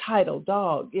the title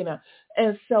dog,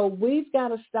 And so we've got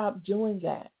to stop doing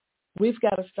that.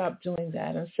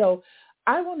 And so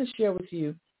I want to share with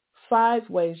you 5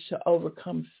 ways to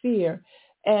overcome fear,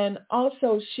 and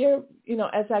also share,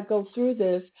 as I go through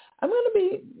this, I'm going to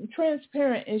be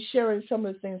transparent in sharing some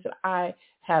of the things that I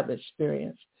have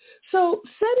experienced. So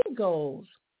setting goals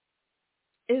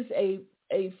is a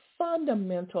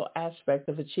fundamental aspect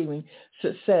of achieving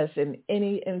success in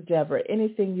any endeavor,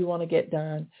 anything you want to get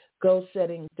done. Goal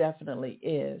setting definitely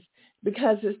is,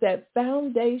 because it's that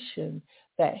foundation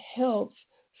that helps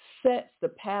set the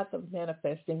path of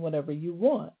manifesting whatever you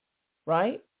want,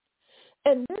 right?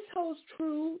 And this holds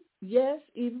true, yes,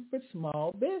 even for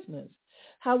small business.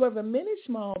 However, many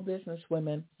small business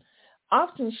women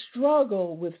often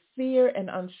struggle with fear and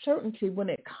uncertainty when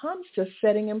it comes to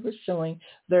setting and pursuing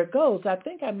their goals. I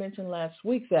think I mentioned last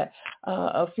week that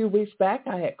a few weeks back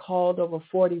I had called over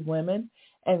 40 women,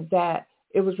 and that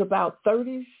it was about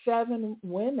 37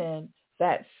 women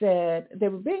that said they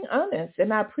were being honest,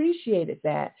 and I appreciated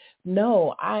that.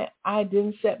 No, I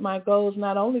didn't set my goals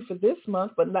not only for this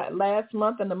month, but last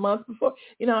month and the month before.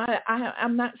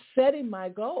 I'm not setting my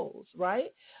goals,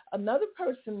 right? Another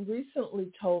person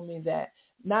recently told me that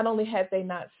not only had they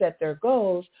not set their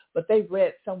goals, but they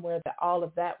read somewhere that all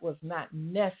of that was not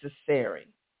necessary.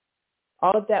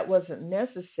 All of that wasn't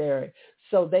necessary,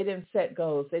 so they didn't set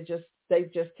goals. They just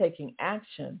taking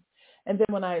action. And then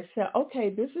when I said, okay,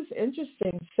 this is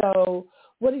interesting, so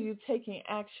what are you taking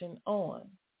action on?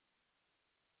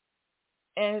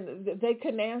 And they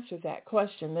couldn't answer that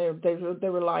question. They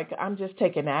were like, I'm just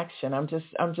taking action. I'm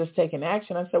just taking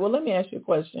action. I said, well, let me ask you a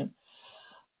question.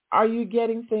 Are you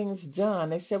getting things done?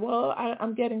 They said, well,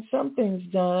 I'm getting some things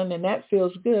done, and that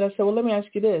feels good. I said, well, let me ask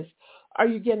you this. Are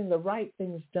you getting the right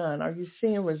things done? Are you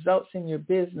seeing results in your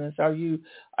business? Are you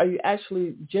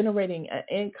actually generating an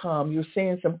income? You're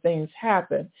seeing some things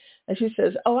happen. And she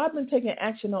says, oh, I've been taking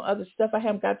action on other stuff. I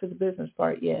haven't got to the business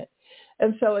part yet.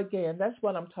 And so, again, that's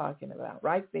what I'm talking about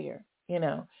right there,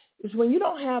 is when you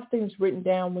don't have things written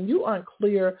down, when you aren't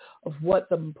clear of what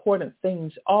the important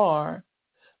things are,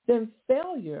 then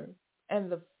failure and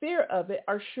the fear of it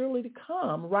are surely to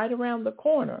come right around the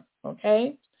corner,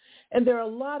 okay? And there are a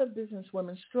lot of business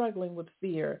women struggling with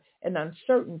fear and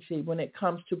uncertainty when it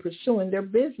comes to pursuing their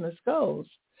business goals.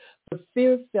 The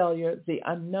fear of failure, the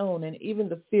unknown, and even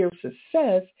the fear of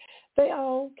success, they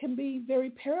all can be very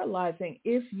paralyzing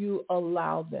if you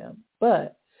allow them.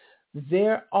 But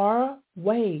there are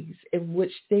ways in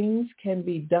which things can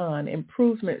be done,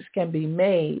 improvements can be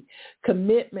made,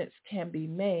 commitments can be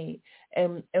made,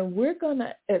 and we're going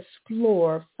to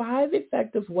explore 5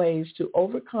 effective ways to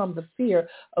overcome the fear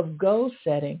of goal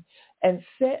setting and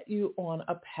set you on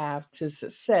a path to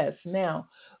success. Now,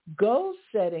 goal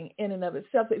setting in and of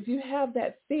itself, if you have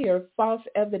that fear, false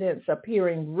evidence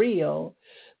appearing real,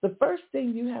 the first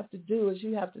thing you have to do is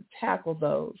you have to tackle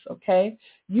those, okay?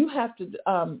 You have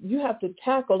to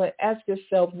tackle and ask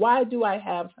yourself, why do I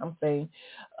have something,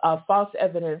 false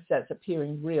evidence that's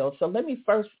appearing real? So let me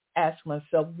first ask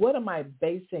myself, what am I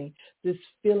basing this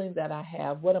feeling that I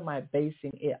have, what am I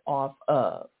basing it off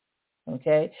of?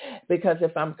 Okay, because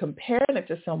if I'm comparing it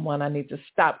to someone, I need to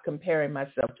stop comparing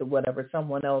myself to whatever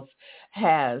someone else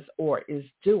has or is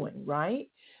doing, right?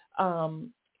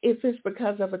 If it's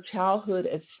because of a childhood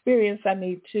experience, I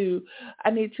need to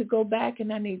go back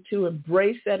and I need to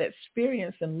embrace that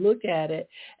experience and look at it,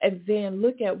 and then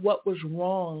look at what was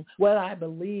wrong, what I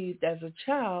believed as a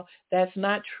child that's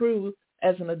not true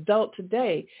as an adult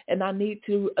today, and I need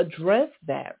to address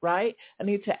that, right? I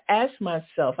need to ask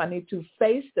myself, I need to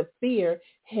face the fear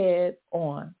head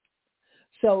on.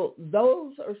 So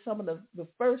those are some of the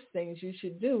first things you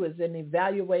should do is in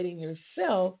evaluating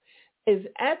yourself, is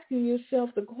asking yourself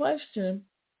the question,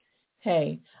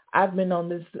 hey, I've been on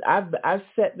this, I've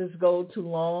set this goal too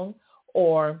long,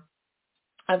 or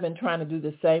I've been trying to do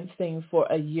the same thing for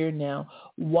a year now.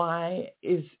 Why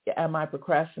am I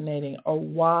procrastinating, or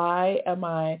why am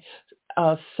I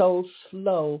so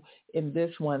slow in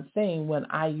this one thing when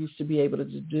I used to be able to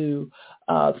do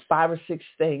 5 or 6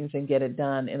 things and get it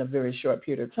done in a very short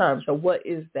period of time? So what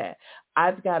is that?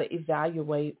 I've got to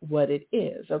evaluate what it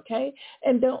is, okay?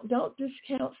 And don't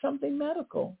discount something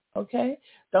medical, okay?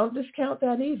 Don't discount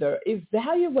that either.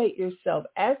 Evaluate yourself.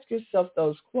 Ask yourself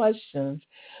those questions.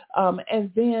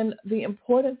 And then the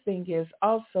important thing is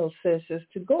also, sis, is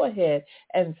to go ahead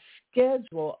and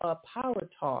schedule a power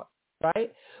talk,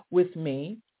 right, with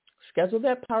me. Schedule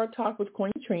that power talk with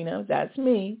Queen Trina, that's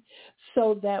me,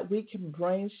 so that we can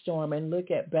brainstorm and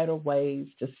look at better ways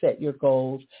to set your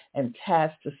goals and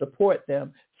tasks to support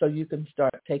them so you can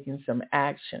start taking some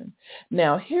action.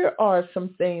 Now, here are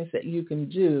some things that you can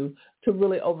do to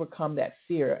really overcome that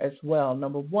fear as well.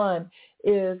 Number 1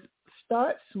 is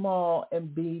start small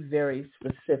and be very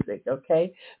specific,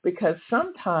 okay? Because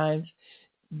sometimes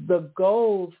the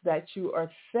goals that you are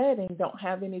setting don't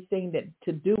have anything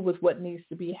to do with what needs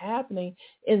to be happening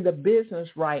in the business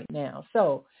right now.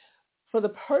 So for the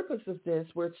purpose of this,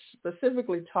 we're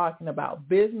specifically talking about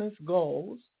business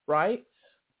goals, right?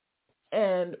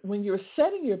 And when you're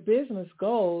setting your business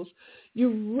goals,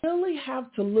 you really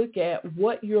have to look at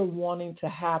what you're wanting to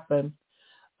happen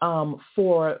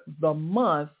for the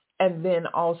month and then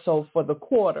also for the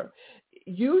quarter.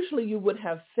 Usually you would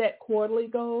have set quarterly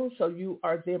goals, so you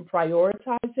are then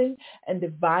prioritizing and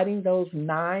dividing those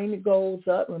 9 goals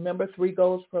up. Remember, 3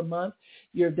 goals per month.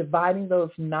 You're dividing those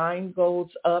 9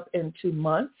 goals up into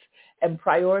months and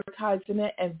prioritizing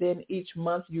it, and then each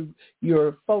month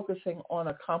you're focusing on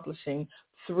accomplishing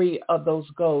 3 of those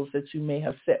goals that you may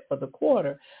have set for the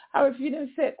quarter. However, if you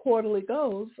didn't set quarterly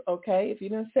goals, okay, if you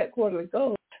didn't set quarterly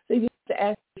goals, then you have to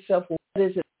ask yourself, well, what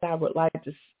is it that I would like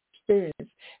to experience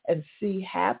and see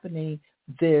happening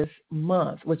this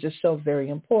month, which is so very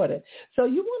important. So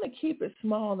you want to keep it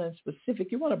small and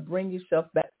specific. You want to bring yourself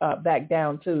back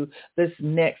down to this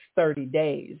next 30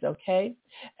 days, okay?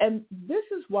 And this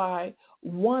is why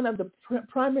one of the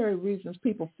primary reasons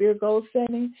people fear goal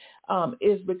setting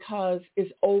is because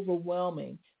it's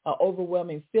overwhelming. An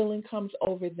overwhelming feeling comes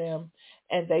over them,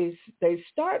 and they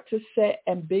start to set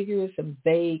ambiguous and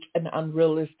vague and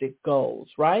unrealistic goals,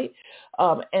 right?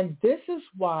 And this is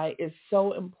why it's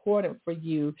so important for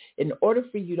you, in order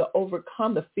for you to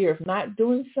overcome the fear of not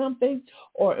doing something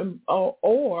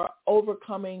or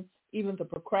overcoming even the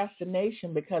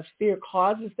procrastination, because fear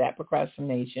causes that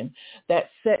procrastination,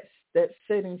 that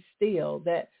sitting still,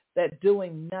 that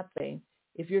doing nothing.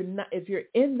 If you're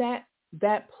in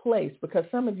that place, because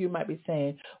some of you might be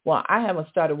saying, well, I haven't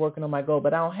started working on my goal,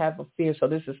 but I don't have a fear, so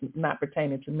this is not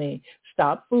pertaining to me.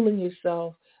 Stop fooling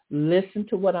yourself. Listen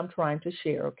to what I'm trying to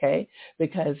share, okay?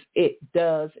 Because it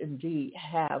does indeed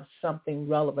have something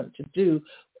relevant to do.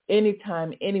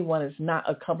 Anytime anyone is not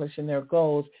accomplishing their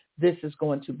goals, this is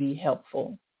going to be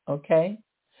helpful, okay?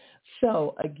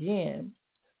 So again,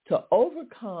 to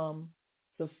overcome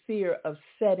the fear of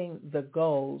setting the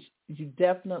goals, you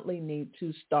definitely need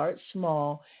to start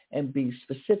small and be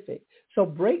specific. So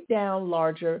break down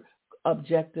larger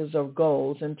objectives or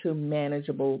goals into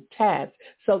manageable tasks.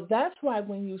 So that's why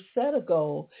when you set a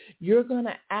goal, you're going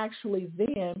to actually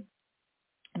then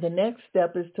The next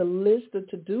step is to list the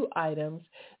to-do items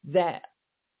that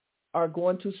are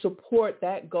going to support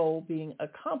that goal being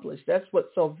accomplished. That's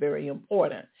what's so very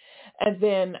important. And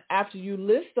then after you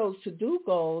list those to-do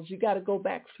goals, you got to go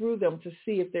back through them to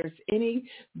see if there's any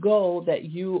goal that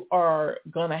you are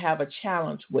going to have a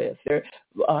challenge with.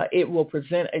 It will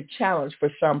present a challenge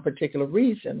for some particular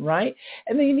reason, right?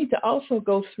 And then you need to also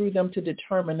go through them to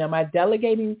determine, am I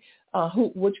delegating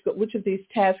which of these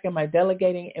tasks am I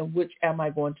delegating and which am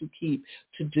I going to keep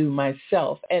to do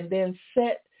myself? And then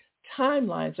set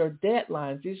timelines or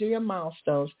deadlines. These are your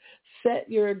milestones. Set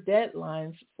your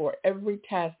deadlines for every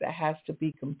task that has to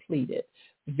be completed.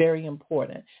 Very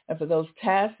important. And for those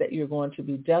tasks that you're going to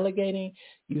be delegating,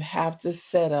 you have to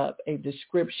set up a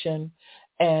description,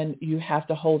 and you have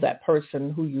to hold that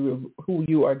person who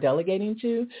you are delegating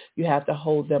to, you have to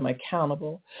hold them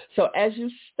accountable. So as you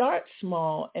start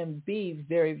small and be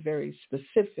very, very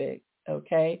specific,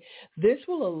 okay, this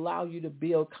will allow you to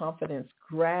build confidence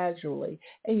gradually,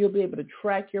 and you'll be able to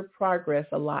track your progress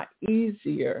a lot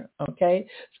easier, okay?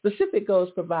 Specific goals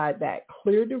provide that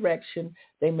clear direction.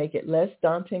 They make it less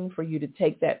daunting for you to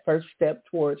take that first step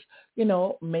towards,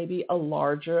 maybe a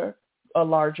larger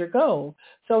goal.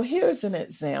 So here's an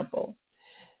example.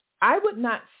 I would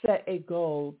not set a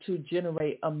goal to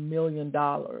generate $1 million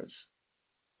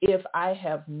if I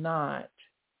have not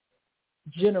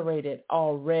generated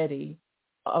already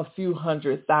a few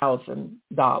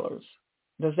 $100,000.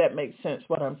 Does that make sense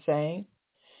what I'm saying?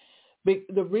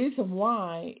 The reason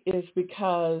why is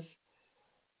because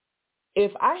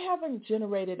if I haven't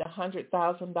generated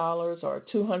 $100,000 or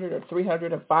 $200,000 or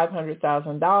 $300,000 or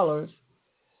 $500,000,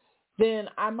 then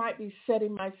I might be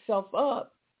setting myself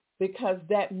up because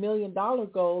that $1 million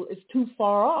goal is too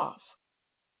far off,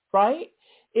 right?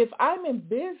 If I'm in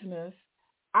business,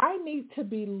 I need to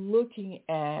be looking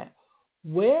at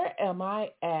where am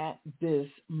I at this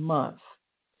month.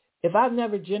 If I've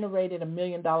never generated $1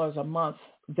 million a month,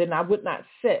 then I would not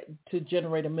set to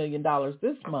generate $1 million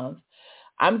this month.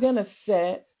 I'm going to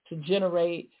set to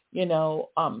generate,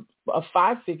 a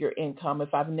five-figure income.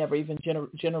 If I've never even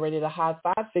generated a high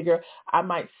five-figure, I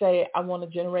might say I want to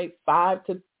generate $5,000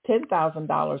 to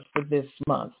 $10,000 for this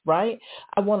month, right?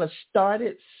 I want to start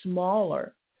it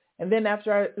smaller. And then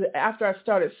after I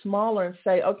start it smaller and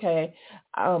say, okay,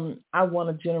 I want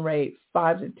to generate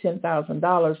 $5,000 to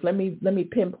 $10,000. Let me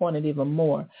pinpoint it even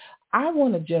more. I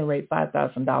want to generate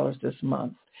 $5,000 this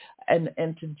month,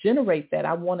 and to generate that,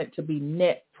 I want it to be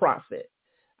net profit.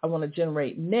 I want to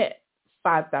generate net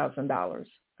 $5,000.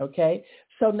 Okay.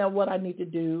 So now what I need to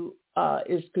do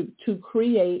is to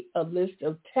create a list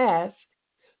of tasks,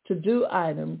 to do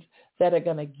items that are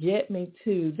going to get me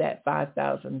to that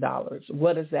 $5,000.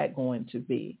 What is that going to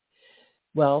be?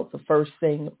 Well, the first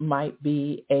thing might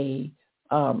be a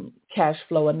cash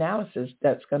flow analysis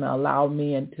that's going to allow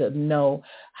me to know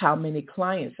how many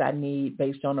clients I need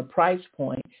based on a price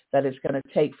point that it's going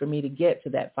to take for me to get to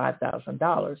that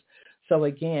 $5,000. So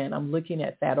again, I'm looking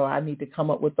at that, or I need to come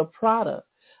up with a product.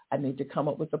 I need to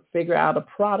figure out a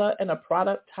product and a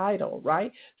product title,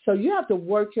 right? So you have to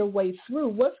work your way through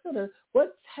what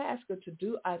tasks or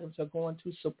to-do items are going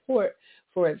to support,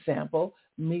 for example,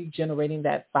 me generating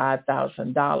that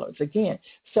 $5,000. Again,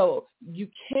 so you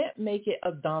can't make it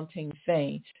a daunting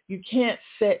thing. You can't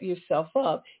set yourself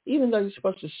up, even though you're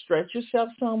supposed to stretch yourself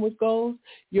some with goals.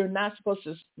 You're not supposed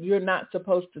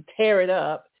to tear it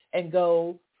up and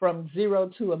go from zero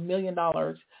to $1 million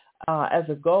as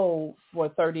a goal for a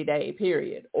 30-day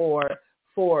period, or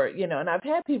for, and I've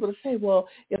had people to say, well,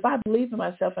 if I believe in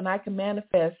myself and I can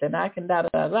manifest and I can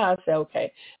I say,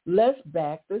 okay, let's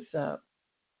back this up.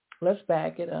 Let's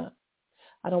back it up.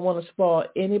 I don't want to spoil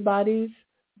anybody's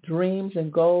dreams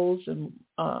and goals, and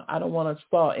I don't want to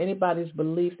spoil anybody's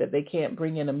belief that they can't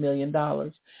bring in $1 million.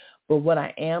 But what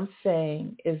I am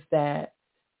saying is that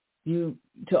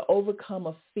to overcome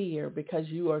a fear because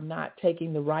you are not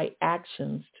taking the right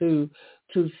actions to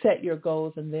set your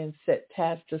goals and then set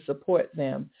tasks to support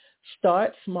them.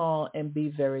 Start small and be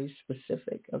very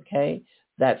specific, okay?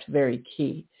 That's very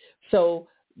key. So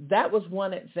that was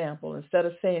one example. Instead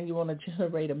of saying you want to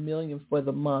generate $1 million for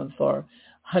the month or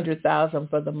 $100,000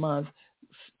 for the month,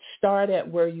 start at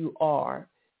where you are.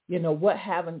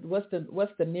 What's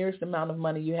the nearest amount of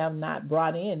money you have not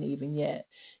brought in even yet?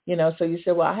 So you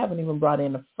say, well, I haven't even brought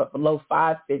in below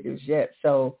 5 figures yet.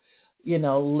 So,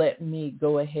 let me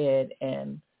go ahead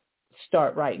and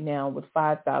start right now with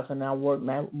 5,000. I'll work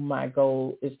my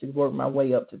goal is to work my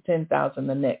way up to 10,000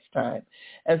 the next time.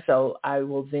 And so I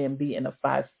will then be in a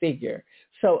 5-figure.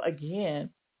 So again,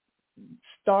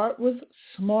 start with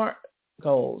SMART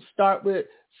goals. Start with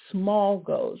small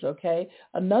goals, okay?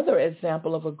 Another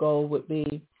example of a goal would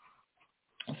be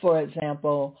For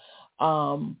example,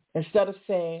 instead of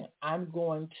saying, I'm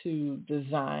going to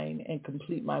design and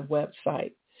complete my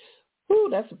website, ooh,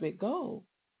 that's a big goal.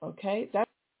 Okay, that's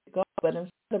a big goal. But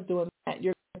instead of doing that,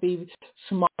 you're going to be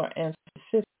smaller and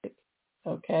specific.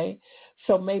 Okay,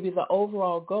 so maybe the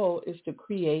overall goal is to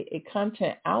create a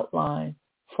content outline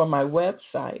for my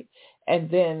website. And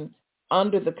then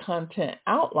under the content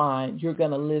outline, you're going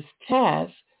to list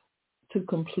tasks to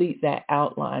complete that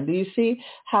outline. Do you see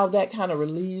how that kind of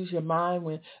relieves your mind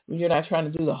when you're not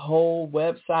trying to do the whole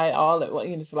website all at once?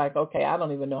 It's like, okay, I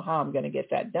don't even know how I'm going to get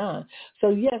that done. So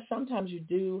yes, sometimes you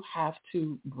do have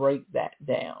to break that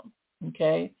down.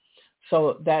 Okay,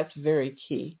 so that's very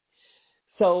key.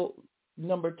 So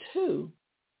number 2,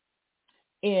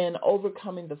 in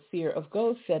overcoming the fear of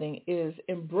goal setting is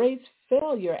embrace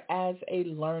failure as a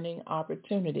learning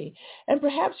opportunity. And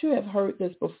perhaps you have heard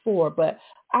this before, but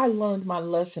I learned my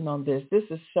lesson on this. This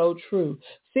is so true.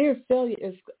 Fear of failure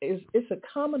is it's a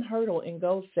common hurdle in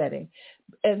goal setting.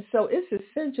 And so it's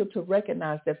essential to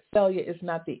recognize that failure is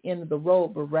not the end of the road,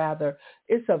 but rather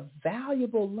it's a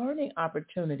valuable learning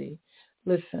opportunity.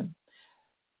 Listen,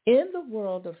 in the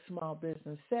world of small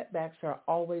business, setbacks are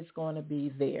always going to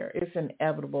be there. It's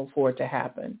inevitable for it to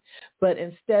happen. But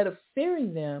instead of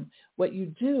fearing them, what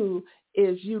you do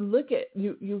is you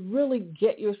you really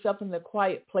get yourself in the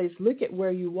quiet place, look at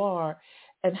where you are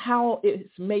and how it's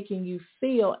making you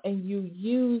feel, and you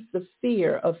use the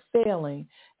fear of failing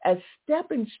as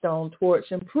stepping stone towards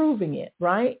improving it,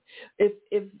 right?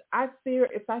 If I fear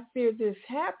this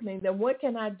happening, then what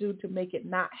can I do to make it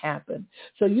not happen?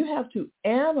 So you have to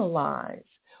analyze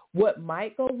what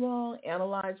might go wrong,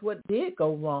 analyze what did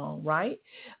go wrong, right?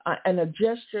 And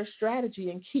adjust your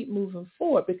strategy and keep moving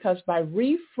forward, because by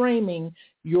reframing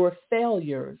your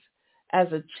failures as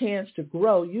a chance to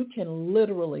grow, you can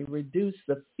literally reduce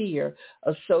the fear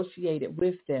associated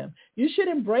with them. You should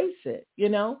embrace it,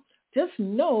 Just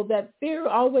know that fear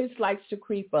always likes to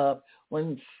creep up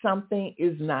when something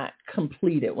is not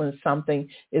completed, when something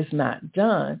is not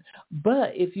done.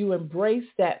 But if you embrace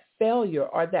that failure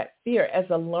or that fear as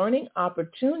a learning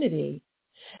opportunity,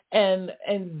 and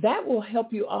that will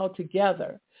help you all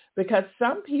together, because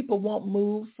some people won't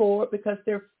move forward because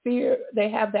they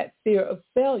have that fear of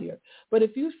failure. But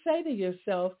if you say to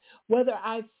yourself, whether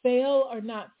I fail or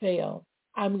not fail,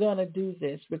 I'm going to do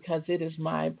this because it is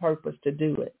my purpose to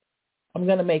do it. I'm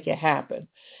going to make it happen.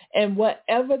 And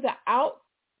whatever the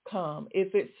outcome,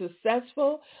 if it's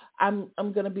successful, I'm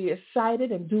going to be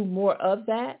excited and do more of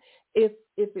that. If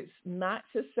it's not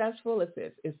successful,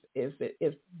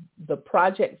 if the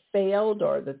project failed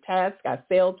or the task, I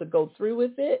failed to go through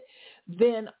with it,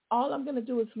 then all I'm going to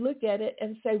do is look at it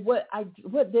and say, what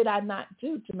did I not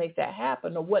do to make that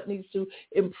happen, or what needs to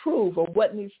improve, or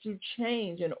what needs to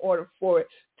change in order for it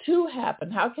to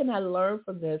happen? How can I learn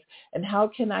from this, and how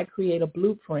can I create a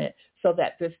blueprint so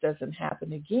that this doesn't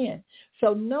happen again?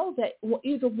 So know that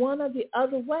either one or the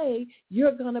other way,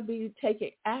 you're going to be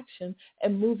taking action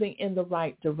and moving in the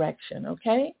right direction,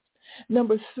 okay?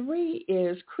 Number 3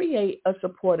 is create a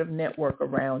supportive network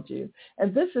around you.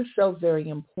 And this is so very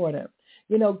important.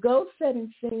 Goal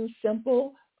setting seems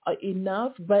simple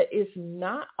enough, but it's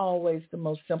not always the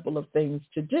most simple of things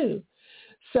to do.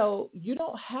 So you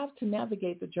don't have to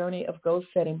navigate the journey of goal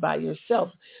setting by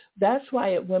yourself. That's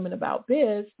why at Women About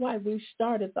Biz, why we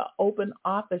started the open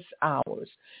office hours.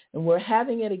 And we're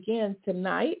having it again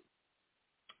tonight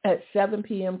at 7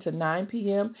 p.m. to 9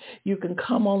 p.m. You can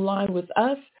come online with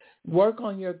us, work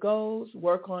on your goals,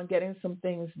 work on getting some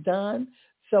things done.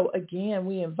 So again,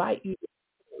 we invite you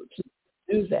to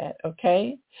do that,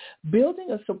 okay?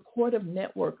 Building a supportive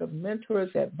network of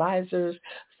mentors, advisors,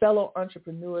 fellow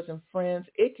entrepreneurs, and friends,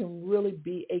 it can really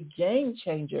be a game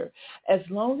changer as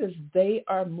long as they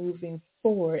are moving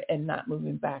forward and not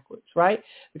moving backwards, right?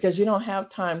 Because you don't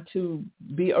have time to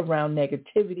be around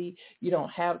negativity. You don't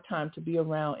have time to be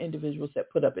around individuals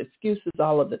that put up excuses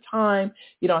all of the time.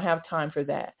 You don't have time for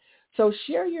that. So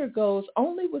share your goals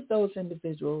only with those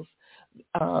individuals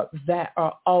that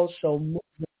are also moving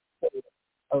forward.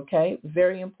 Okay,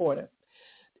 very important.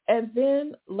 And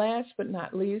then last but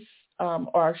not least,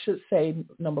 or I should say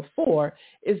number 4,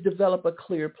 is develop a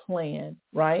clear plan,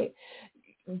 right?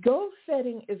 Goal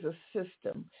setting is a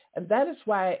system, and that is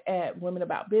why at Women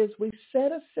About Biz, we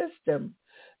set a system.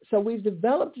 So we've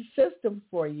developed a system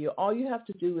for you. All you have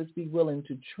to do is be willing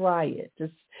to try it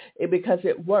because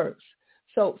it works.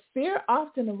 So fear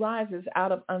often arises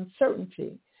out of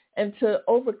uncertainty. And to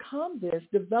overcome this,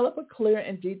 develop a clear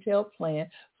and detailed plan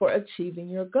for achieving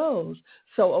your goals.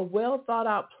 So a well thought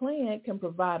out plan can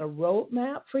provide a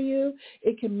roadmap for you.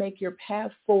 It can make your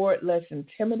path forward less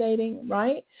intimidating,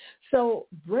 right? So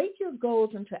break your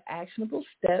goals into actionable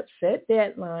steps, set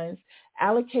deadlines,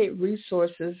 allocate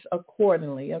resources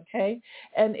accordingly, okay?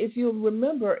 And if you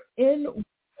remember, in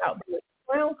the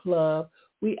Crown Club,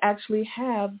 we actually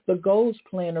have the goals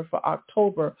planner for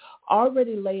October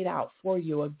already laid out for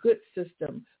you, a good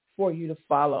system for you to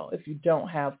follow if you don't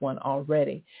have one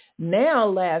already. Now,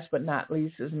 last but not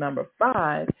least, is number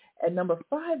 5. And number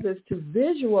 5 is to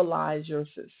visualize your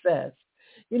success.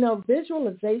 You know,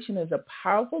 visualization is a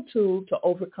powerful tool to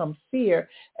overcome fear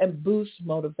and boost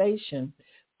motivation.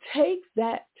 Take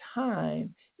that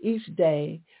time each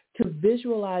day to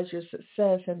visualize your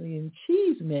success and the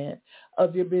achievement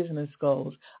of your business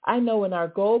goals. I know in our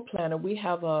goal planner, we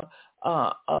have a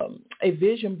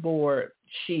vision board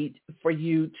sheet for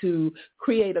you to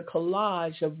create a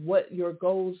collage of what your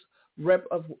goals,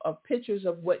 of pictures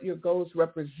of what your goals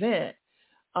represent.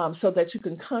 So that you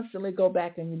can constantly go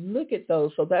back and look at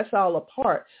those. So that's all a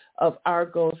part of our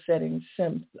goal setting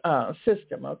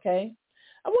system, okay?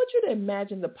 I want you to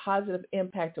imagine the positive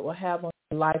impact it will have on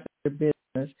your life and your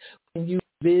business when you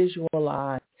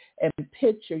visualize and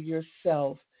picture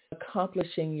yourself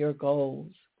accomplishing your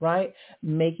goals, right?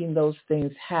 Making those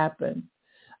things happen.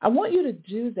 I want you to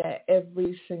do that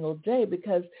every single day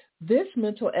because this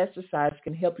mental exercise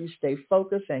can help you stay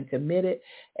focused and committed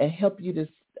and help you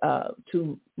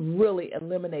to really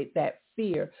eliminate that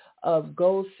fear of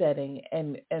goal setting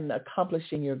and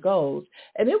accomplishing your goals.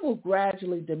 And it will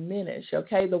gradually diminish,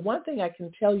 okay? The one thing I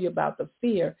can tell you about the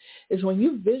fear is when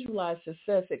you visualize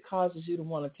success, it causes you to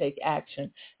want to take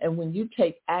action. And when you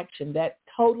take action, that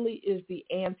totally is the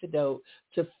antidote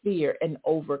to fear and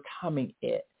overcoming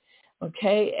it.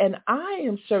 Okay, and I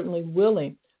am certainly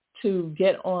willing to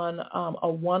get on a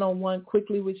one-on-one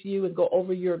quickly with you and go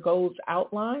over your goals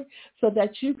outline so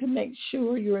that you can make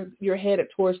sure you're headed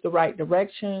towards the right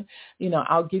direction. You know,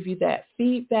 I'll give you that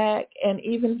feedback and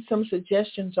even some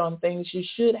suggestions on things you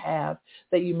should have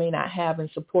that you may not have in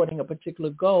supporting a particular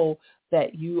goal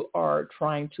that you are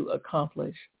trying to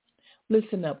accomplish.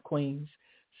 Listen up, Queens.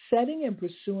 Setting and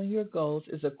pursuing your goals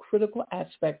is a critical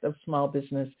aspect of small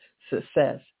business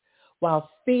success.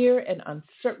 While fear and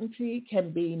uncertainty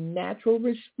can be natural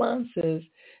responses,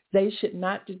 they should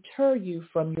not deter you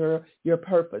from your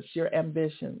purpose, your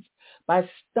ambitions. By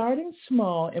starting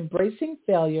small, embracing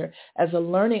failure as a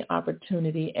learning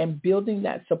opportunity and building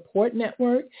that support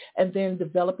network and then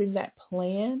developing that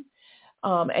plan,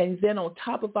 and then on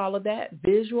top of all of that,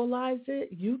 visualize it,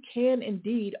 you can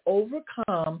indeed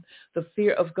overcome the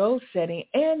fear of goal setting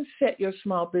and set your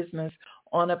small business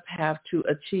on a path to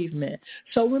achievement.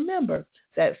 So remember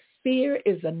that fear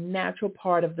is a natural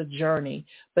part of the journey,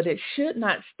 but it should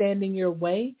not stand in your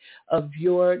way of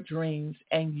your dreams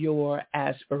and your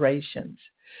aspirations.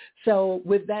 So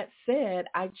with that said,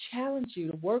 I challenge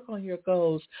you to work on your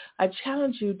goals. I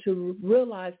challenge you to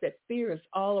realize that fear is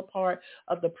all a part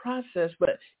of the process,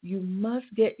 but you must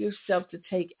get yourself to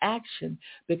take action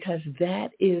because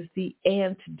that is the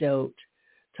antidote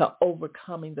to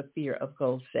overcoming the fear of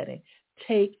goal setting.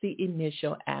 Take the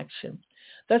initial action.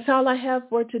 That's all I have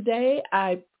for today.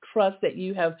 I trust that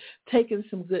you have taken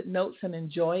some good notes and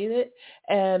enjoyed it.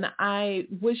 And I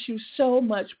wish you so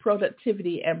much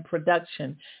productivity and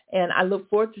production. And I look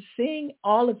forward to seeing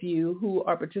all of you who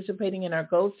are participating in our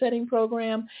goal setting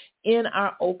program in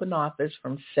our open office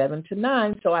from 7 to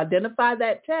 9. So identify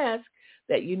that task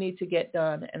that you need to get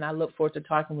done. And I look forward to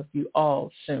talking with you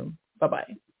all soon.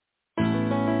 Bye-bye.